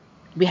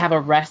we have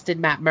a rested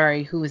Matt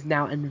Murray who is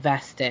now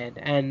invested,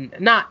 and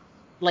not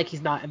like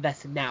he's not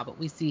invested now, but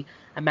we see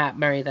a Matt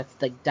Murray that's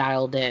like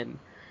dialed in.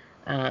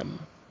 Um,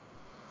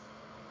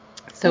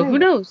 so who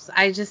knows?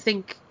 I just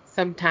think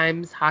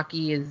sometimes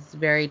hockey is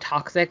very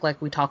toxic,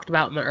 like we talked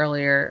about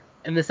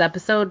in this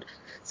episode.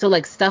 So,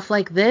 like, stuff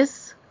like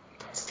this,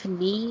 to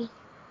me,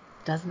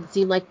 doesn't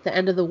seem like the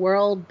end of the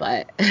world,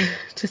 but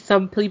to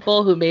some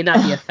people who may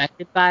not be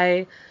affected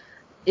by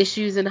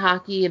issues in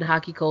hockey and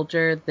hockey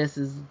culture, this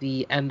is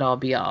the end all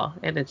be all.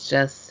 And it's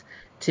just,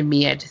 to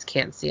me, I just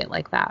can't see it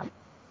like that.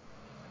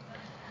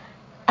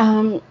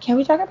 Can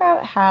we talk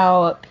about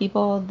how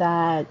people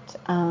that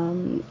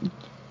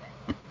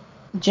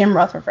Jim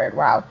Rutherford,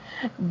 wow,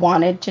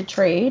 wanted to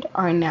trade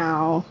are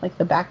now like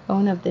the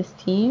backbone of this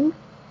team,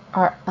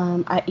 are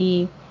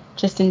i.e.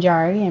 Tristan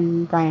Jarry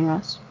and Brian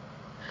Rust.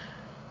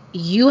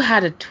 You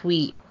had a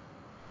tweet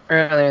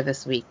earlier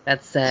this week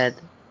that said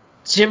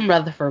Jim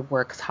Rutherford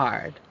works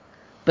hard,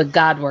 but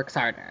God works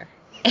harder.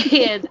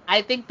 And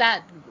I think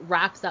that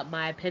wraps up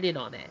my opinion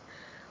on it.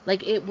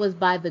 Like, it was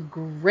by the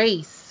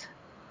grace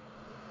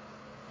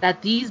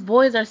that these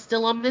boys are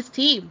still on this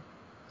team.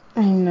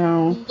 I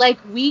know. Like,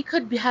 we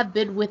could have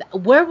been with,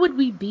 where would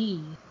we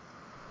be?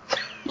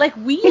 Like,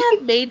 we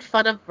have made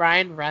fun of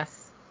Brian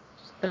Russ,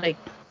 like,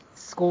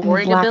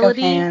 scoring Lack of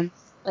ability, hands.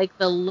 like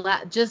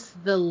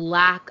just the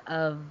lack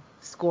of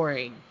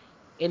scoring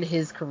in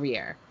his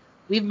career.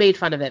 We've made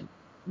fun of it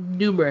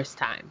numerous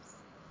times.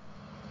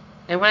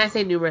 And when I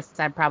say numerous,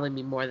 I probably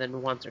mean more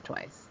than once or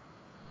twice.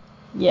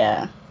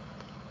 Yeah.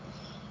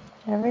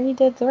 Whatever he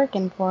did's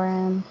working for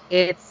him.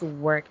 It's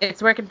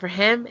working for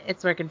him,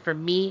 it's working for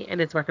me, and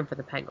it's working for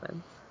the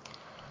Penguins.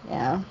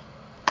 Yeah.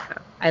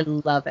 I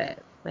love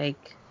it.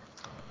 Like,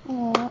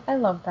 Oh, I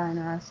love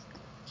Brian Rust.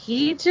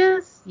 he's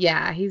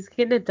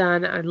getting it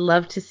done. I'd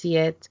love to see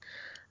it.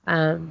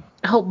 I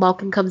hope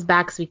Malkin comes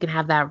back so we can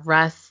have that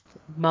Rust,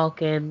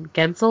 Malkin,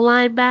 Gensel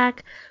line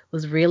back.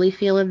 Was really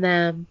feeling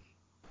them.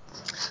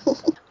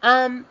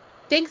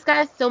 Thanks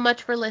guys so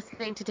much for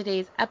listening to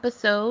today's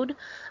episode.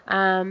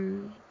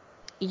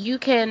 You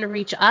can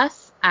reach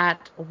us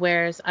at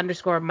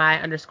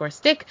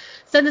where's_my_stick.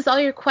 Send us all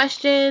your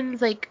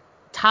questions, like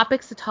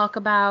topics to talk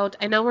about.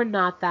 I know we're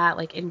not that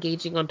like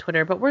engaging on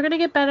Twitter, but we're gonna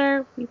get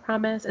better. We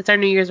promise. It's our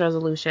New Year's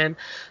resolution.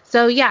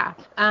 So yeah.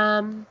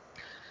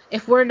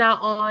 If we're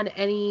not on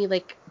any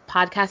like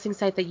podcasting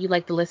site that you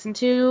like to listen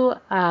to,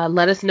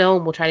 let us know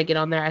and we'll try to get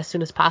on there as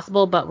soon as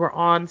possible. But we're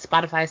on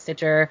Spotify,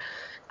 Stitcher,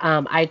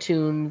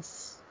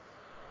 iTunes,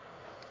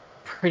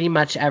 pretty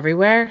much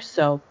everywhere.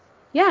 So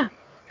yeah,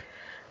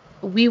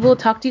 we will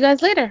talk to you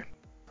guys later.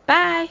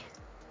 Bye.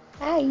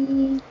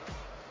 Bye.